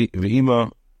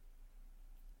v'ima,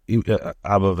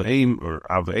 abba v'eim or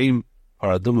abba v'eim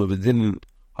paraduma v'dinin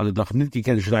had doch nit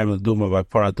gekent schreiben duma bei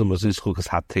paraduma zischukas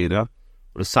hat Torah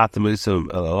or satem isem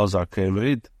elazar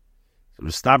kein the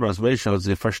Stabras Meisha hat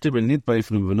sie verstimmen nicht bei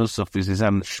Eifen Benusach, wie sie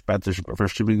sind später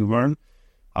verstimmen geworden,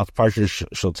 als Parshas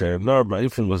Shalter. Nor bei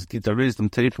Eifen was Gita raised them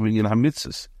taken in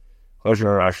Hamitzvahs.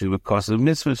 Chosher Rashi, because of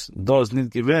mitzvahs, those nicht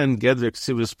given, gather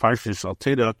Ksivas Parshas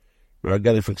Shalter, or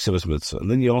gather for Ksivas Mitzvah. And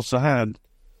then you also had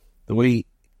the way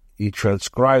he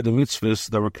transcribed the mitzvahs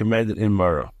that were commanded in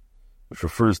Mara, which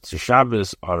refers to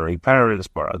Shabbos, honoring parents,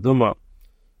 Paraduma.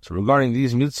 So regarding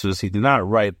these mitzvahs, he did not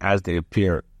write as they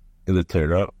appear in the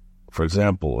Torah. For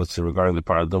example, let's say regarding the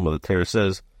paraduma, the Torah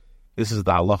says, this is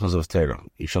the halachas of Torah.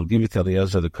 You shall give it to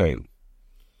Eliezer the Kohen.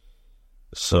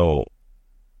 So,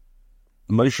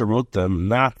 Moshe wrote them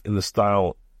not in the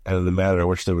style and in the manner in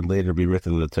which they would later be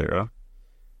written in the Torah,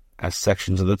 as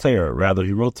sections of the Torah. Rather,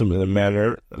 he wrote them in a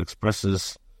manner that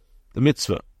expresses the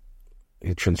mitzvah.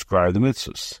 He transcribed the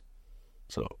mitzvahs.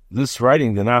 So, this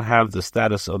writing did not have the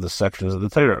status of the sections of the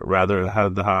Torah. Rather, it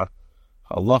had the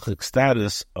halachic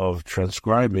status of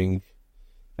transcribing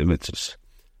the mitzvahs.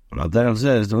 Now, Derech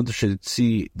says, the Unterschied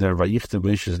see der Vayichte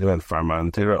Moshe is given for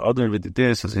mantera, other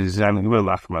Vidite says he's given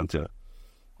lach mantera.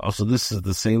 Also, this is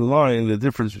the same line, the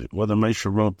difference whether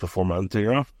Moshe wrote before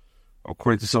mantera, or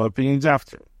according to some opinions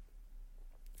after.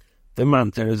 The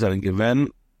mantera is given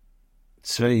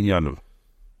zwei yanim.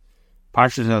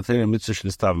 Parshas Mantera mitzvah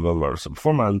shenistav b'mara. So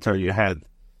before mantera you had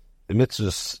the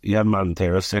mitzvahs, you had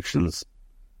mantera sections,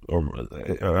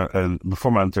 and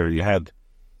before mantera you had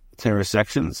Torah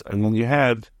sections, and then you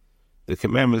had the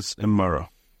commandments in Mara.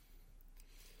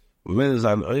 And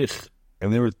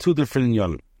there were two different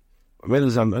yonim. So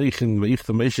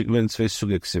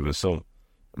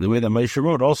the way that Moshe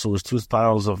wrote also was two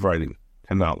styles of writing,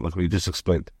 and now, like we just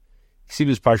explained. You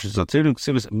have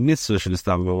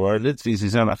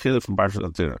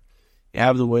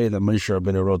the way that Moshe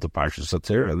Rabbeinu wrote the Parshas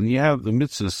Satira, and then you have the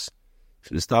mitzvahs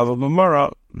shenistav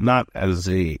b'mara, not as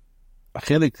a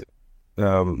achilik,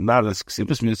 not as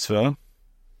ksibus mitzvah.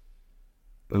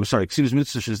 I'm sorry, ksibus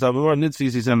mitzvah shenistav b'mara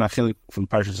nitzvahs is an achilik from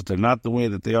Parshas Satira, not the way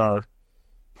that they are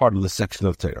part of the section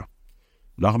of Torah.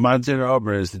 Nachman Torah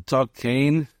Ober is the talk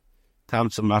Cain tam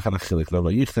zu machen achilik. No,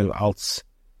 vayichtem als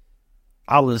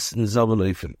alles in selben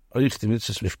Eifen. Euch die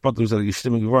mitzvahs Mishpatim sind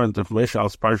gestimmt geworden, durch Moshe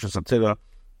als Parshas Satira,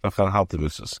 dann kann halt die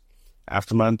mitzvahs.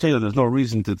 After Mantera, there's no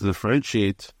reason to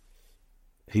differentiate.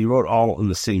 He wrote all in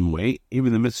the same way.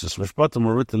 Even the mitzvahs Mishpatim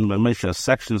were written by Moshe as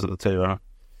sections of the Torah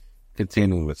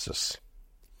containing mitzvahs.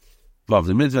 Love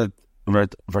the mitzvah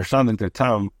verstanding der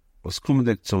Tam was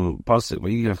kummendig zum Pasuk,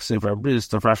 weil ich Sefer Bris,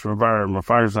 der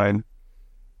Mafar sein,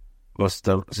 was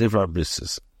der Sefer Bris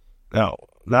is. Now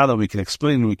that we can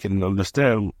explain, we can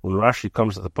understand, when Rashi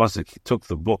comes to the Pasuk, he took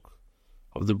the book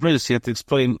of the Bris, he had to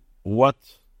explain what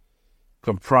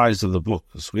comprised of the book.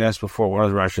 So we asked before, why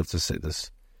does Rashi have to say this?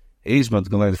 In Sefer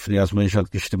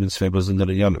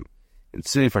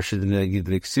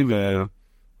Shidnei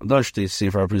and da steht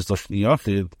Sefer Bris Doshni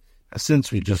Yachid,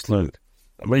 since we just learned,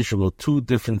 Moshe wrote two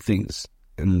different things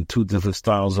in two different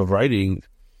styles of writing,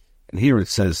 and here it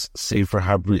says Sefer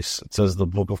HaBris. It says the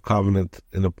Book of Covenant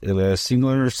in a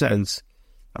singular sense.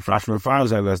 As the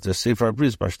Sefer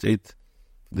HaBris, but steht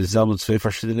the Zelmut Sefer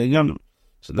Shidnei Yanim.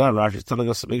 So now Rashi is telling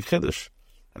us a big chiddush,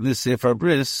 and this Sefer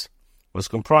Bris was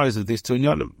comprised of these two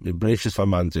yanim, Mibreshis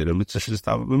Vamantir and Mitzvah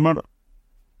Shenistav b'mara.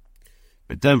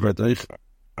 Mit dem wird euch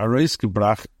Areis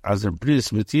gebracht, as der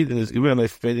Bris mit Yidin is given a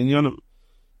fading yanim.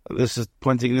 This is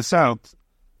pointing this out.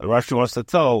 Rashi wants to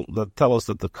tell us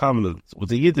that the covenant with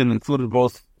the Yidin included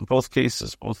both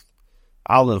cases, both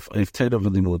Aleph, Eif Teda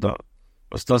v'limuda,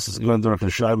 was thus is given during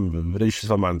Hashem, Mibreshis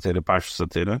Vamantir, Parshas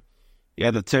Torah. You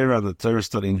had the Torah and the Torah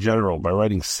study in general by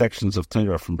writing sections of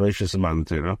Torah from Bereshis and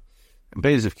Mantera. And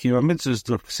based of Kiyam Mitzvahs,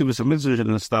 the Ksibus of Mitzvahs and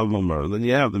the Stav Mumar. Then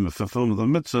you have the fulfillment of the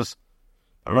Mitzvahs,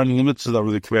 writing the Mitzvahs that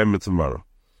were the commandments of Mara.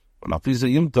 When Apisa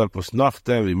Yimtak was not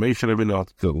there, we made sure everyone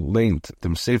had lent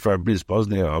them Sefer Bris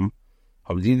Bosniam,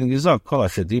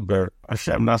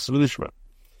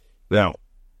 Now,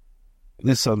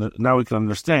 now we can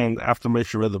understand, after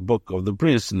Moshe read the book of the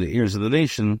Bris in the ears of the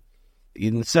nation,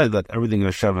 Eden said that everything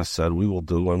Hashem has said we will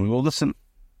do and we will listen.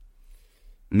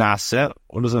 Naseh,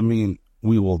 what does that mean?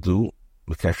 We will do.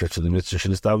 So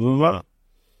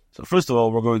first of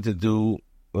all, we're going to do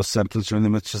a sentence during the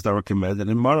mitzvahs that were commanded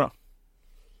in Mara.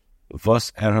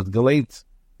 Vos erhat galeit,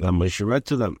 that Moshe read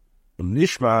to them.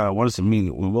 Nishma, what does it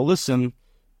mean? We will listen.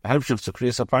 So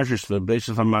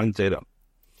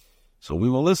we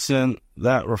will listen.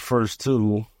 That refers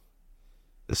to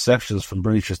the sections from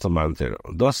Bereshis to Mount Torah.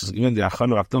 Das ist gewesen die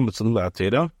Achanu Akdam B'Tzalim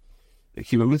La'Torah. The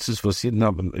Kiva Mitzvahs was Yidden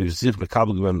haben Yizich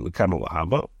Mekabel gewesen Mekabel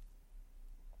Lahaba.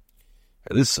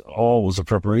 And this all was a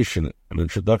preparation, an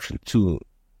introduction to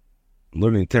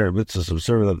learning Torah Mitzvahs,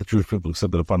 observing that the Jewish people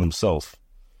accepted upon themselves.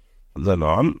 From then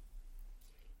on,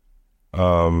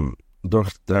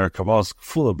 durch der Kabbalah's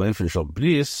full benefit shall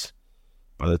bris,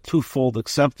 by the twofold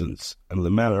acceptance and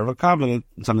the manner of a covenant,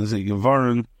 sometimes they give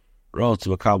Varan relative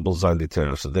to a Kabbal Zayin the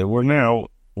Torah. So they were now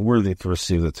worthy to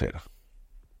receive the Torah.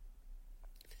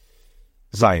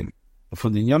 Zayin.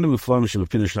 From the Inyanim Muflaim Shem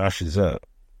Pinish Rashi Zeh.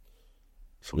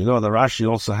 So we know that Rashi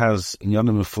also has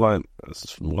Inyanim Muflaim,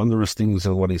 wondrous things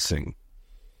in what he's saying.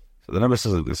 So the number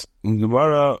says like this: in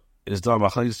Gemara is da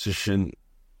Machlekes Tishin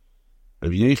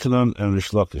Rabbi Yechanan and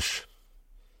Rish Lakish.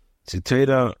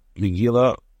 Tzitera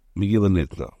Megillah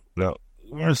Nitna. Now,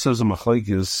 Gemara says a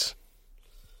Machlekes.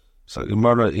 So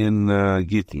Gemara in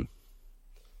Gittin.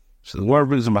 So the Gemara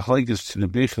brings a Machlekes to the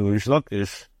Beis of Rish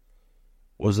Lakish.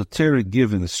 Was a Torah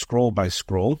given scroll by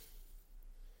scroll,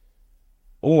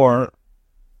 or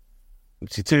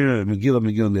Tzitera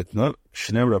Megillah Nitna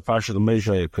Shneimra Parsha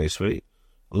L'Meishah Yekesvei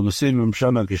L'Besim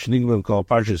Mshana Kishniglim Kol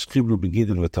Parsha Skibru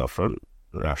Begidin V'Tafran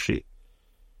Rashi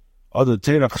Other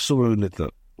Torah Chsumah Nitna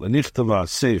L'Nichtava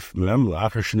Seif Mem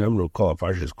L'Achar Shneimru Kol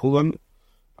Parsha Kulan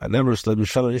Anemrus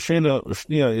L'Mshana Yeshena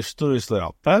L'Shnia Yisturis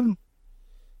L'Alpan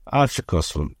Ad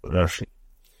Shekosvan Rashi.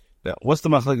 Now, what's the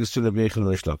Machlekes to the Beis of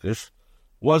Rish Lakish?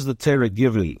 Was the Torah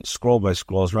given scroll by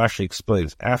scroll, as Rashi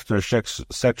explains, after a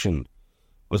section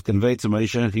was conveyed to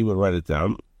Moshe, he would write it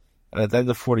down, and at the end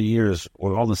of 40 years,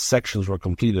 when all the sections were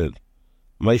completed,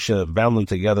 Moshe bound them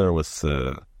together with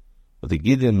the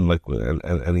Gideon,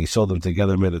 and he sewed them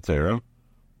together, made a Torah,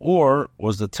 or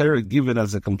was the Torah given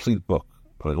as a complete book?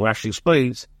 Like Rashi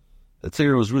explains, the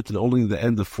Torah was written only at the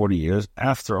end of 40 years,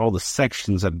 after all the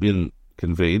sections had been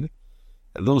conveyed.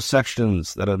 And those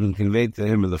sections that had been conveyed to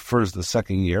him in the first and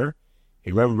second year,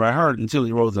 he remembered by heart until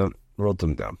he wrote them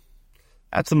down.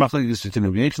 That's the Machlekes between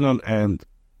Rabbi Yechanan and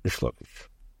Rish Lakish.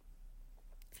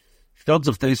 Shtotz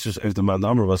of Teisus if the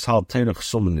Madamar was halb Torah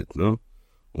Chsumah Nitna,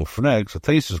 or Freg, so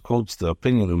Teisus quotes the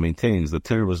opinion who maintains that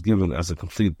Torah was given as a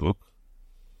complete book,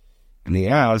 and he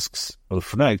asks, or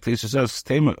Freg, Teisus asks,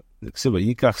 Tema, Ksiva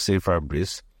Yikach Sefer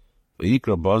Bris,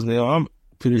 Vayikra Bosneam,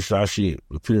 Pirish Rashi,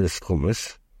 Pirish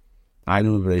Chumash, so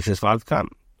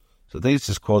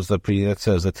Teisus quotes the opinion that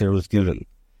says that Torah was given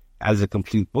as a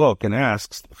complete book and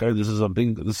asks,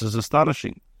 this is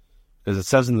astonishing, because it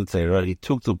says in the Torah, he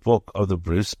took the book of the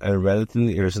Bris and read it in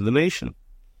the ears of the nation.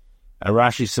 And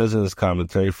Rashi says in his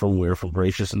commentary, from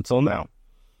Bereshis until now.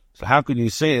 So how can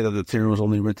you say that the Torah was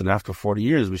only written after 40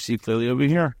 years? We see clearly over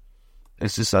here. It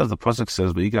just says, the Pasuk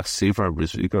says,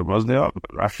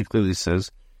 Rashi clearly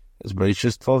says, it's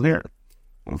Bereshis told here.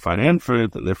 We'll find an for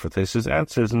it, and therefore Teisus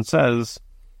answers and says,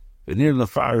 "V'nir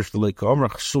lefarish l'leikomer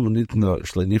chsum nitna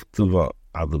shleinichtava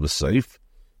ad lebeseif,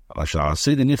 alashal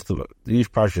asay the nichtava. The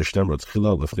ish parsha shnemer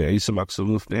tchila lefnei eisem aksum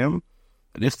lefneim,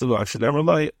 and nichtava shnemer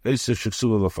lai eisem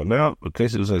sheksuva lefanei,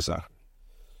 v'keisim zeisach."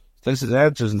 Teisus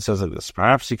answers and says like this: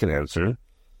 perhaps he can answer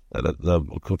that the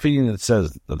opinion that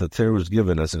says that the Torah was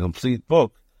given as a complete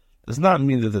book does not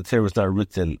mean that the Torah was not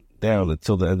written down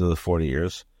until the end of the 40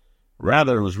 years.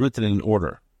 Rather, it was written in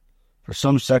order. For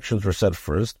some sections were said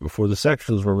first, before the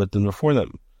sections were written before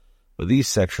them. But these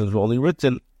sections were only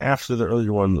written after the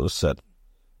earlier one was said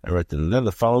and written. And then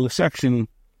the following section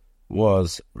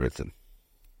was written.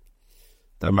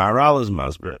 The Maharal is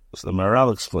Masber. So the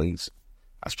Maharal explains,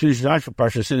 as Pirish Rashi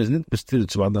Parsha Sin is nit bestiert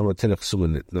zu Adam wa Tenech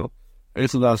Sumen nit, no?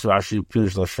 Eitel das Rashi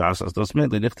Pirish Lashas, as das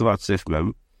meint, nicht wat Seif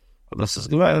Mem, und das ist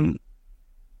gemein,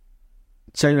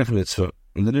 Tzeinech Mitzvah.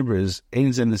 And the number is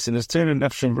Ein Zen Sinas Torah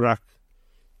Nefshem Barak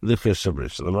Lichir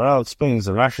Shabrish. So the Maharal explains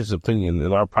that Rashi's opinion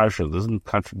in our parsha doesn't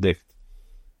contradict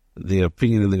the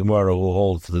opinion of the Gemara who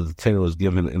holds that the Torah was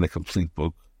given in a complete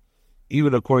book,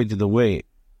 even according to the way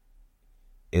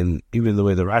the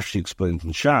Rashi explains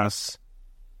in Shas,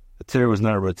 the Torah was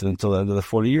not written until the end of the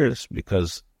 40 years,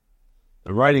 because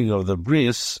the writing of the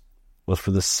Bris was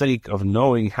for the sake of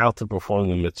knowing how to perform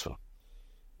the mitzvah.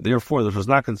 Therefore, this was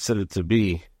not considered to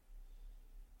be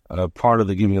a part of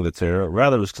the giving of the Torah.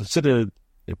 Rather, it was considered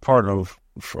a part of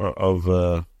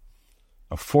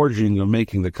forging or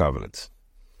making the covenant.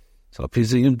 So,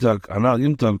 Pisa Yimtag, Anal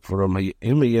Yimtag, for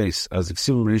Imayes, as the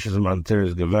Ksiv Bereshis of Manter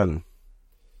is given,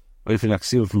 or if you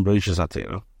Ksiv from Bereshis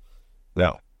Atera.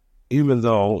 Now, even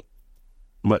though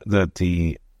that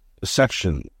the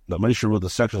section, that Moshe wrote the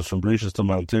sections from Bereshis to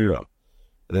Manter,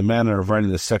 in the manner of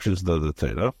writing the sections of the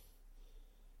Torah,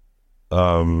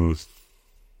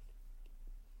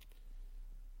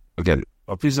 again,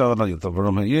 Pisa Anal Yimtag, for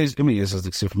Imayes, as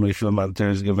the Ksiv from Bereshis of Manter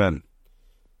is given.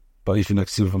 But if you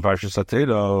next see from Parshas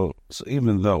Hatero, so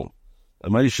even though the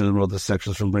Moshe wrote the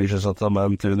sections from Bereshis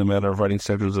Hatama in the manner of writing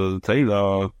sections of the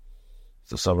Torah,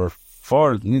 so some are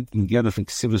far need to get it from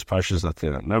Ksivus Parshas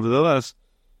Hatero. Nevertheless,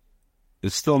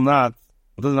 it's still not.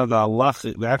 It doesn't have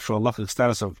the actual halachic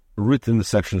status of written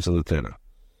sections of the Torah.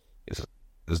 It's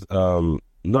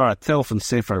not a tell from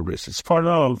Sefer Bris. It's part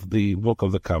of the book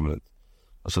of the covenant.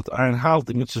 So the Iron Halt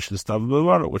the mitzvah should stop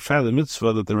in which had the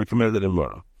mitzvah that they recommended in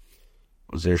Mara.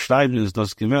 Der Schreiben ist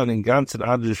das gewählt in ganzen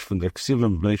Adrisch von der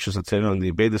Ksiven Bereshis Hatera und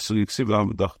die beide Sugi Ksiven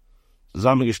haben doch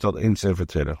zusammengestellt in Sefer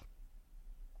Torah.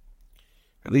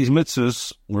 And these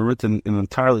mitzvahs were written in an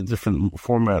entirely different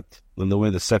format than the way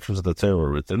the sections of the Torah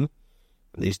were written.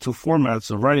 And these two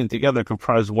formats of writing together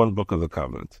comprise one book of the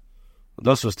covenant.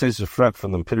 Thus was Tesis Frek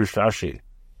from the Pirush Rashi.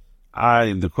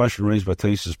 The question raised by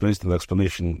Tesis based on the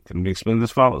explanation can be explained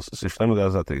as follows. The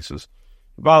Tesis.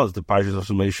 Because the Parshas of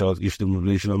Moshe Gishtim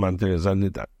Revelation of Manter is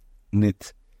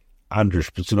nit anders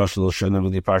Bezunational Shem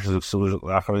with the Parshas of Ksiv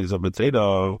Lacharis of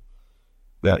Beteda.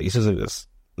 That he says like this: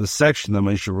 the section that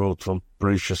Moshe wrote from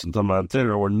Bereshis until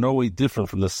Manter were no way different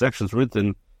from the sections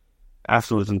written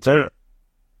afterwards in Torah.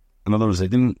 In other words, they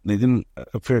didn't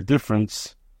appear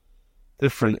different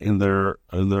in their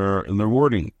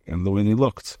wording and the way they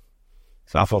looked.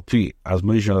 As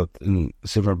Moshe in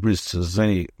Sefer Bris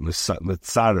say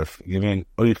Mitzaref given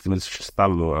euch mit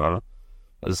Stabel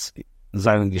as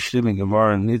seinen geschrieben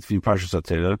geworden nicht wie Parshas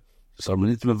Hatera,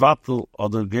 sondern nicht mevatel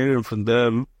oder gehen von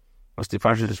dem was die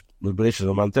Parshas Bereshis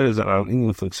und Manter sind an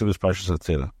ihnen von Parshas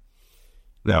Hatera.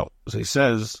 Now, so he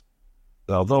says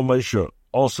that although Moshe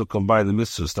also combined the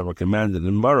mitzvahs that were commanded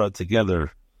in Mara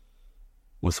together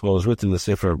with what was written in the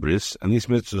Sefer Bris, and these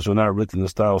mitzvahs were not written in the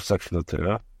style of section of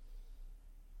Torah,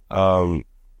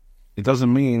 it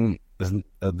doesn't mean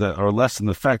that, or less than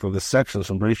the fact that the sections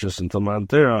from Bereshis until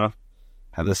Manter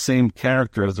had the same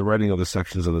character as the writing of the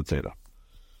sections of the Torah.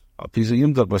 Pisa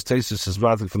Yimdak was Tesis is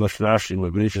vatig from the Rashi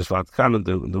with Bereshis Vatkan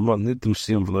the month need to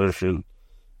see him from the Rashi.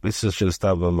 This is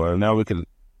Shilstav. Now we can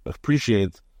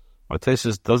appreciate why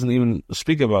Tesis doesn't even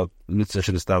speak about Mitzvah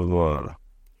Shilstav.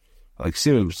 Like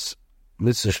Sibs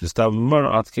Mitzvah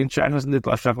Shilstav at King China's nit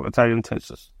lashak Italian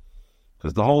Tesis.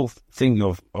 Because the whole thing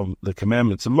of the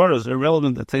commandments of Mara is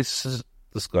irrelevant to Tesis'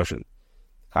 discussion.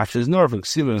 Kasha is nor from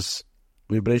Ksivas,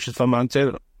 we Bereshis from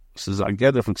Manter. This is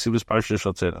Ageda from Ksivas Parshas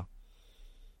Hatera.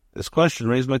 This question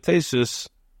raised by Tesis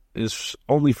is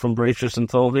only from Bereshis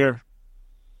until here,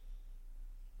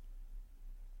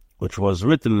 which was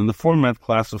written in the format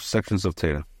class of sections of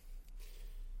Torah.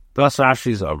 Thus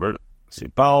Rashi's over.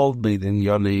 Sipal Beidin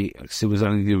Yoni Ksivas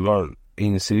Ani Givar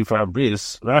in Sefer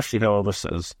Bris. Rashi, however,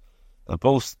 says that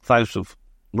both types of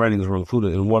writings were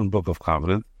included in one book of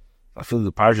covenant. I feel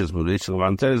the Parshas Bereshis and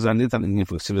Manter is not in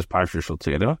for Ksivas Parshas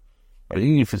Hatera, or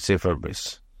in for Sefer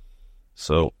Bris.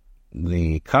 So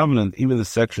the covenant, even the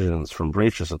sections from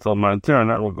Bereshis until Manter, are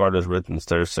not regarded as written in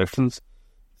Torah sections.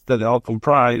 Instead, they all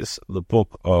comprise the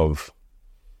book of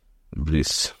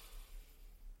Bris.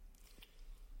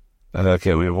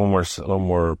 Okay, we have one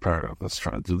more paragraph. Let's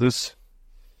try to do this.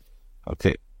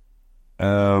 Okay.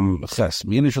 Ches,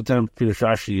 the initial term Pirush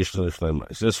Rashi Yishla Shlema.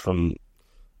 It's just from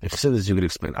Chassidus you could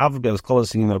explain. Alphabet is called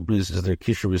singing of Bris is their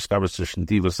Kishur Viskabrasish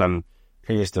Divas and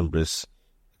Kayest and Bris.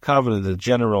 Covenant, the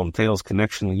general, entails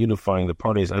connection and unifying the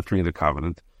parties entering the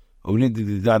covenant. We need to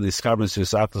do that.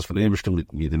 Viskabrasish Atlas for the Ebershtim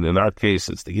Yidden. In our case,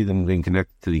 it's the Yidden being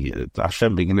connected to the Yidden.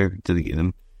 Hashem being connected to the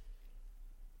Yidden.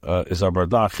 Is our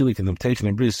Bardah Chilik and temptation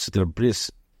and Bris. Their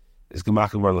Bris is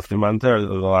Gemach of the Manter,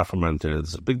 the Laframanter.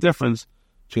 There's a big difference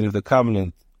between if the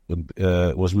covenant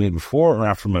was made before or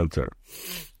after Manter.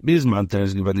 Biz Manter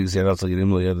is given examples like so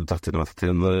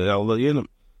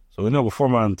we know before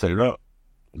Manter,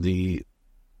 the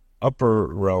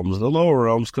upper realms, the lower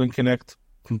realms couldn't connect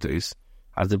as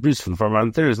the Bris from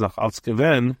Manter is nach als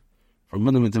given from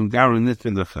minimum garin nit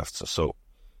in the chefza. So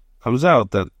comes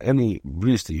out that any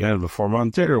Bris that you had before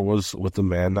Manter was with the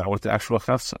man, not with the actual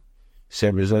chefza.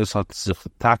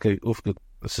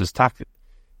 This is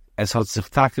Es hat sich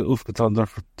Tage aufgetan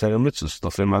durch Terra Mitzvahs,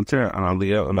 das in Manter, an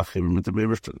Aliyah und Achim mit dem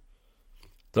Ebersten.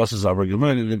 Das ist aber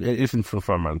gemeint, even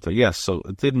from Manter. Yes, so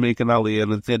it did make an Aliyah,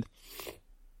 and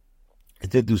it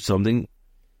did do something.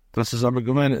 Das ist aber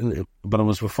gemeint, but it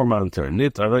was before Manter.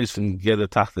 Nit Arais and Geda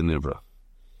Tachte Nivra.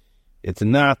 It did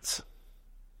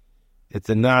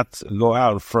not go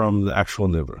out from the actual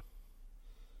Nivra.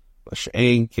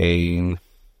 In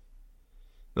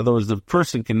other words, the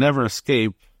person can never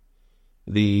escape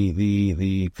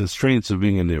the constraints of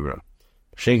being a Nivra.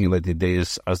 Like the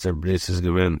days as their bris is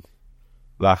given.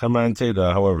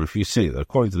 However, if you say,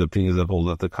 according to the opinions that hold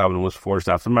that the covenant was forced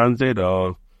after Man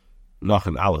Teda, noch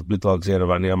an Aleph, Bitlag Zera,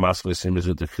 Vania Maswe, same as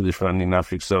with the Kiddush von Ani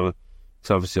Nafrik, so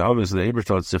obviously, the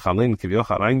Eberstadt hat sich allein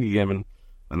Kiviocha reingegeben,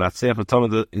 and that's Sefer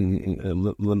Tamid in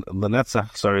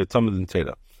Lenetzach, Tamid in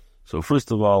Teda. So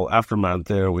first of all, after Man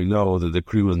Teda, we know the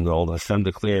decree was nulled. Hashem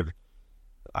declared,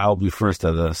 I'll be first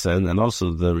at the ascend, and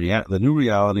also the new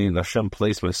reality, and Hashem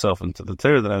placed myself into the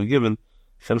Torah that I'm given.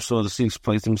 Hashem saw the seeds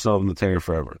placed himself in the Torah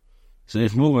forever. So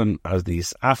if moving as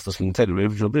these after the Torah,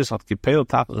 if Jobis had kipel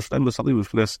tap the Hashem was alive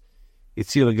with this,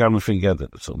 it's here again together.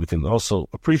 So we can also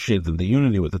appreciate the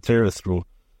unity with the Torah through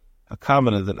a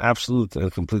covenant, an absolute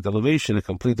and complete elevation, a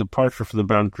complete departure from the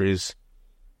boundaries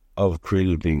of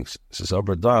created beings. This is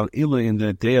Abradal Ila in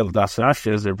the day of Das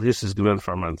Rashi as their bris is given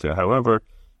from Mantia. However,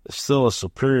 there's still a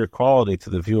superior quality to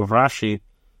the view of Rashi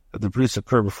that the bris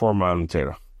occur before Mount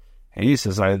Torah. And he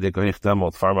says, I did go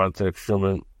demot farman Torah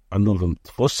Shuman anulum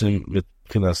tfosim with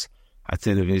Pinas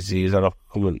Atera Vizi is up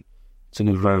coming to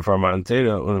new grand farman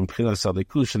Torah and Pinas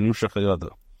Alikush and Nimshachayada.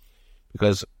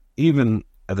 Because even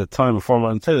at the time before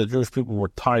Mount Torah, the Jewish people were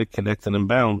tied, connected, and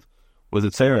bound with the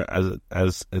Torah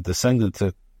as it descended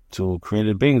to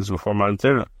created beings before Mount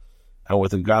Torah, and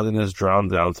with the godliness drawn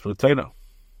down through Torah.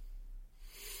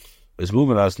 Is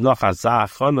moving as noch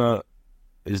azachana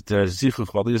is der Sichos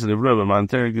qualities in the room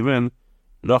Mount Torah given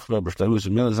noch mehr Bestimmungen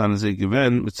und mehr seine sie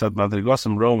given mit seit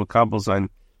Madrigosem Rome Kampel sein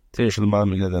Tischel mal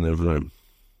mit in the room.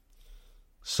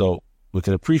 So we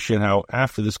can appreciate how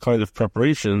after this kind of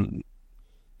preparation,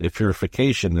 the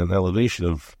purification and elevation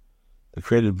of the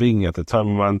created being at the time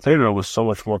of Mount Torah was so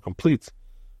much more complete.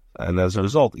 And as a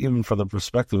result, even from the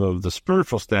perspective of the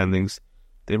spiritual standings,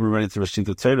 they were ready to receive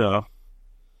the Torah,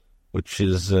 which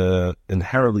is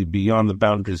inherently beyond the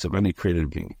boundaries of any created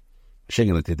being.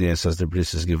 Like the idea says the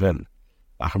bris is given.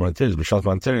 However, according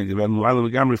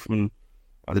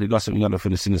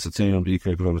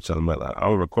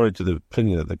to the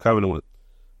opinion that the covenant was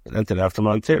entered after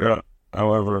Mount Torah,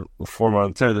 however, before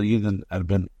Mount Torah, the Yidden had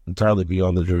been entirely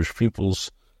beyond the Jewish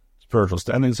people's spiritual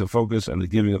standings and focus, and the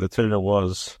giving of the Torah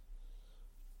was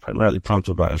primarily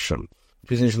prompted by Hashem.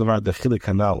 The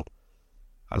canal.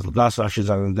 As the Das Rashi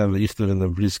sagen, then the Yichter in the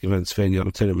Bris given Svein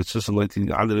Yom Torah Mitzvah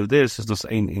Leitin under of this is just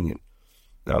ein inyan.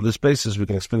 Now, on this basis, we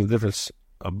can explain the difference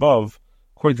above.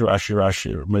 According to Rashi,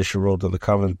 Moshe wrote that the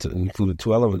covenant included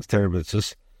two elements, Torah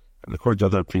Mitzvahs, and according to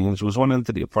other opinions, it was one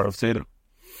entity, a part of Torah.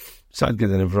 Besides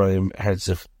getting Evrahim,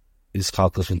 Herzich is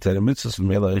Chalkas in Torah Mitzvahs, and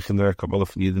Mela Eichen der Kabbalah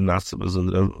von Yidden Nasa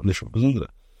Besundra und Nishma Besundra.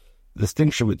 The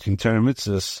distinction between Torah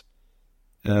Mitzvahs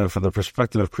from the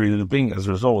perspective of created being, as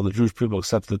a result, when the Jewish people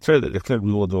accepted the Torah, they declared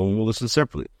we will do and we will listen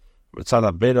separately.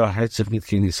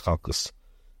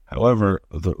 However,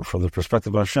 from the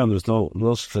perspective of Hashem, there's no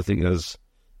such a thing as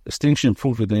distinction.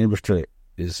 Punkt with the Eberstadt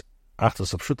is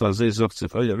Achtas Abshuta Zeh Zok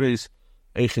Tzif Oya Reis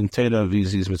Eichin Torah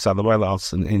Vizis Mitzad Abayla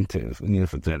Alts and in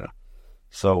Torah.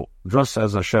 So, just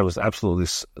as Hashem is absolutely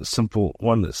simple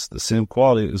oneness, the same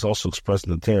quality is also expressed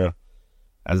in the Torah.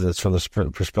 As it's from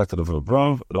the perspective of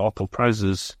above, it all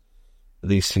comprises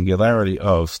the singularity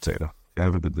of Torah.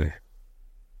 Have a good day.